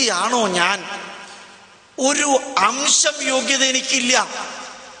വ്യക്തിയാണോ ഞാൻ? ഒരു അംശം യോഗ്യത എനിക്കില്ല.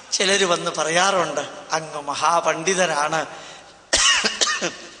 ചിലര് വന്ന് പറയാറുണ്ട്, അങ്ങ് മഹാപണ്ഡിതരാണ്.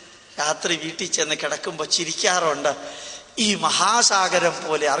 രാത്രി വീട്ടിൽ ചെന്ന് കിടക്കുമ്പോൾ ചിരിക്കാറുണ്ട്. ഈ മഹാസാഗരം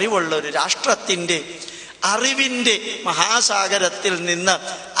പോലെ അറിവുള്ള ഒരു രാഷ്ട്രത്തിന്റെ അറിവിന്റെ മഹാസാഗരത്തിൽ നിന്ന്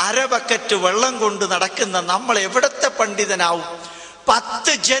അരബക്കറ്റ് വെള്ളം കൊണ്ട് നടക്കുന്ന നമ്മൾ എവിടത്തെ പണ്ഡിതനാവും?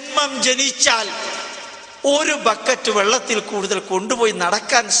 10 ജന്മം ജനിച്ചാൽ ഒരു ബക്കറ്റ് വെള്ളത്തിൽ കൂടുതൽ കൊണ്ടുപോയി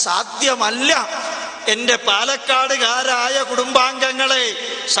നടക്കാൻ സാധ്യമല്ല. എന്റെ പാലക്കാടുകാരായ കുടുംബാംഗങ്ങളെ,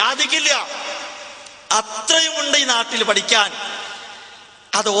 സാധിക്കില്ല. അത്രയുമുണ്ട് ഈ നാട്ടിൽ പഠിക്കാൻ.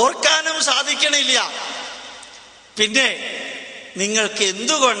 അത് ഓർക്കാനും സാധിക്കണില്ല. പിന്നെ നിങ്ങൾക്ക്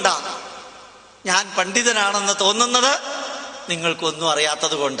എന്തുകൊണ്ടാ ഞാൻ പണ്ഡിതനാണെന്ന് തോന്നുന്നത്? നിങ്ങൾക്കൊന്നും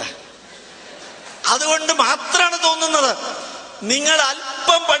അറിയാത്തത് കൊണ്ട്. അതുകൊണ്ട് മാത്രമാണ് തോന്നുന്നത്. നിങ്ങൾ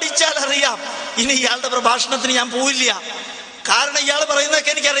അല്പം പഠിച്ചാൽ അറിയാം. ഇനി ഇയാളുടെ പ്രഭാഷണത്തിന് ഞാൻ പോവില്ല, കാരണം ഇയാൾ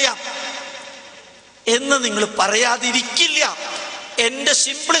പറയുന്നതൊക്കെ എനിക്കറിയാം എന്ന് നിങ്ങൾ പറയാതിരിക്കില്ല. എന്റെ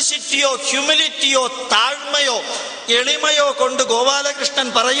സിംപ്ലിസിറ്റിയോ ഹ്യൂമിലിറ്റിയോ താഴ്മയോ എളിമയോ കൊണ്ട് ഗോപാലകൃഷ്ണൻ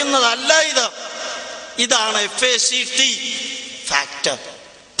പറയുന്നതല്ല ഇത്. ഇതാണ് FACT, ഫാക്ട്,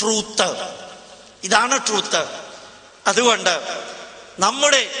 ട്രൂത്ത്. ഇതാണ് ട്രൂത്ത്. അതുകൊണ്ട്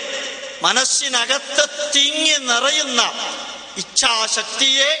നമ്മുടെ മനസ്സിനകത്ത് തിങ്ങി നിറയുന്ന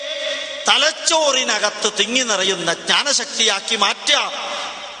ഇച്ഛാശക്തിയെ തലച്ചോറിനകത്ത് തിങ്ങി നിറയുന്ന ജ്ഞാനശക്തിയാക്കി മാറ്റാം.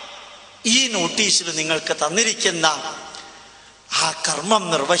 ഈ നോട്ടീസിൽ നിങ്ങൾക്ക് തന്നിരിക്കുന്ന ആ കർമ്മം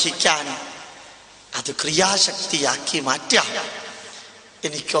നിർവഹിക്കാൻ അത് ക്രിയാശക്തിയാക്കി മാറ്റാം.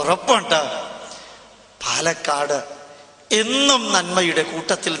 എനിക്ക് ഉറപ്പുണ്ട് പാലക്കാട് എന്നും നന്മയുടെ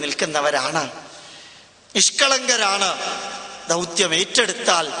കൂട്ടത്തിൽ നിൽക്കുന്നവരാണ്, നിഷ്കളങ്കരാണ്. ദൗത്യം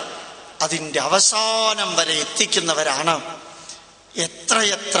ഏറ്റെടുത്താൽ അതിൻ്റെ അവസാനം വരെ എത്തിക്കുന്നവരാണ്.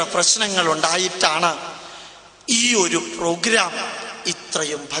 എത്രയെത്ര പ്രശ്നങ്ങൾ ഉണ്ടായിട്ടാണ് ഈ ഒരു പ്രോഗ്രാം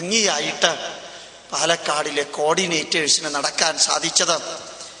ഇത്രയും ഭംഗിയായിട്ട് പാലക്കാടിലെ കോർഡിനേറ്റേഴ്സിന് നടക്കാൻ സാധിച്ചത്.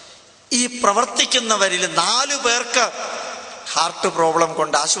 ഈ പ്രവർത്തിക്കുന്നവരിൽ 4 പേർക്ക് ഹാർട്ട് പ്രോബ്ലം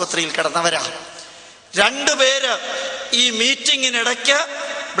കൊണ്ട് ആശുപത്രിയിൽ കിടന്നവരാണ്. 2 പേര് ഈ മീറ്റിങ്ങിനിടയ്ക്ക്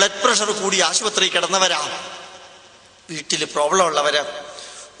ബ്ലഡ് പ്രഷർ കൂടി ആശുപത്രിയിൽ കിടന്നവരാണ്. വീട്ടിൽ പ്രോബ്ലം ഉള്ളവര്,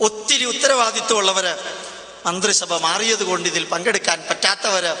 ഒത്തിരി ഉത്തരവാദിത്വമുള്ളവര്, മന്ത്രിസഭ മാറിയത് കൊണ്ട് ഇതിൽ പങ്കെടുക്കാൻ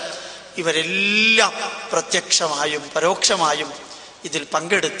പറ്റാത്തവര്, ഇവരെല്ലാം പ്രത്യക്ഷമായും പരോക്ഷമായും ഇതിൽ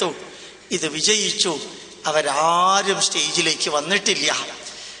പങ്കെടുത്തു. ഇത് വിജയിച്ചു. അവരാരും സ്റ്റേജിലേക്ക് വന്നിട്ടില്ല,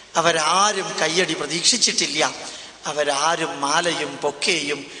 അവരാരും കയ്യടി പ്രതീക്ഷിച്ചിട്ടില്ല, അവരാരും മാലയും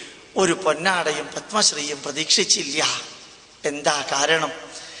ബൊക്കെയും ഒരു പൊന്നാടയും പത്മശ്രീയും പ്രതീക്ഷിച്ചില്ല. എന്താ കാരണം?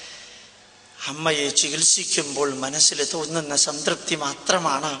 അമ്മയെ ചികിത്സിക്കുമ്പോൾ മനസ്സിൽ തോന്നുന്ന സംതൃപ്തി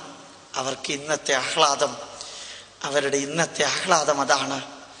മാത്രമാണ് അവർക്ക് ഇന്നത്തെ ആഹ്ലാദം. അവരുടെ ഇന്നത്തെ ആഹ്ലാദം അതാണ്.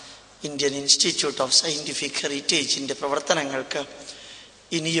 ഇന്ത്യൻ ഇൻസ്റ്റിറ്റ്യൂട്ട് ഓഫ് സയന്റിഫിക് ഹെറിറ്റേജിന്റെ പ്രവർത്തനങ്ങൾക്ക്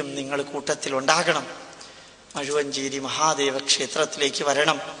ഇനിയും നിങ്ങൾ കൂട്ടത്തിൽ ഉണ്ടാകണം. മഴുവഞ്ചേരി മഹാദേവ ക്ഷേത്രത്തിലേക്ക്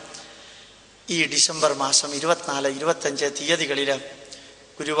വരണം. ഈ ഡിസംബർ മാസം 24, 25 തീയതികളിൽ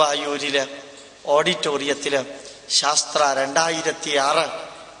ഗുരുവായൂരില് ഓഡിറ്റോറിയത്തില് ശാസ്ത്ര 2006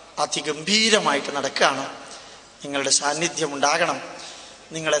 അതിഗംഭീരമായിട്ട് നടക്കുകയാണ്. നിങ്ങളുടെ സാന്നിധ്യം ഉണ്ടാകണം.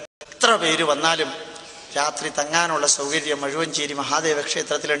 നിങ്ങൾ എത്ര പേര് വന്നാലും രാത്രി തങ്ങാനുള്ള സൗകര്യം മഴുവഞ്ചേരി മഹാദേവ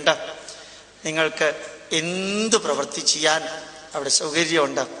ക്ഷേത്രത്തിലുണ്ട്. നിങ്ങൾക്ക് എന്ത് പ്രവൃത്തി ചെയ്യാൻ അവിടെ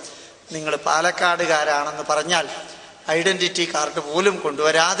സൗകര്യമുണ്ട്. നിങ്ങൾ പാലക്കാടുകാരാണെന്ന് പറഞ്ഞാൽ ഐഡന്റിറ്റി കാർഡ് പോലും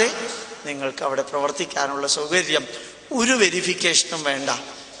കൊണ്ടുവരാതെ നിങ്ങൾക്ക് അവിടെ പ്രവർത്തിക്കാനുള്ള സൗകര്യം. ഒരു വെരിഫിക്കേഷനും വേണ്ട.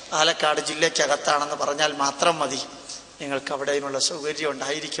 പാലക്കാട് ജില്ലയ്ക്കകത്താണെന്ന് പറഞ്ഞാൽ മാത്രം മതി. നിങ്ങൾക്ക് അവിടെയുള്ള സൗകര്യം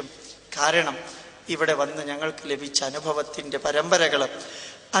ഉണ്ടായിരിക്കും. കാരണം ഇവിടെ വന്ന് ഞങ്ങൾക്ക് ലഭിച്ച അനുഭവത്തിൻ്റെ പരമ്പരകൾ,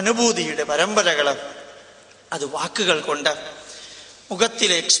 അനുഭൂതിയുടെ പരമ്പരകൾ, അത് വാക്കുകൾ കൊണ്ട്,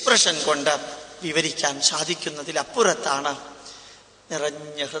 മുഖത്തിലെ എക്സ്പ്രഷൻ കൊണ്ട് വിവരിക്കാൻ സാധിക്കുന്നതിലപ്പുറത്താണ്.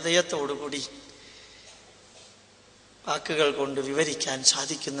 നിറഞ്ഞ ഹൃദയത്തോടുകൂടി വാക്കുകൾ കൊണ്ട് വിവരിക്കാൻ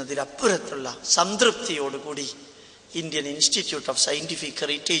സാധിക്കുന്നതിലപ്പുറത്തുള്ള സംതൃപ്തിയോടുകൂടി Indian institute of scientific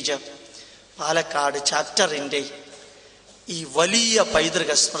heritage Palakkad ചാപ്റ്ററിൻ്റെ ഈ വലിയ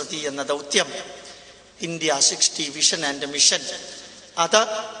പൈതൃക സ്മൃതി എന്ന ദൗത്യം, ഇന്ത്യ 60 വിഷൻ ആൻഡ് മിഷൻ, അത്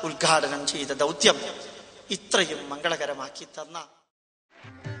ഉദ്ഘാടനം ചെയ്ത ദൗത്യം ഇത്രയും മംഗളകരമാക്കി തന്ന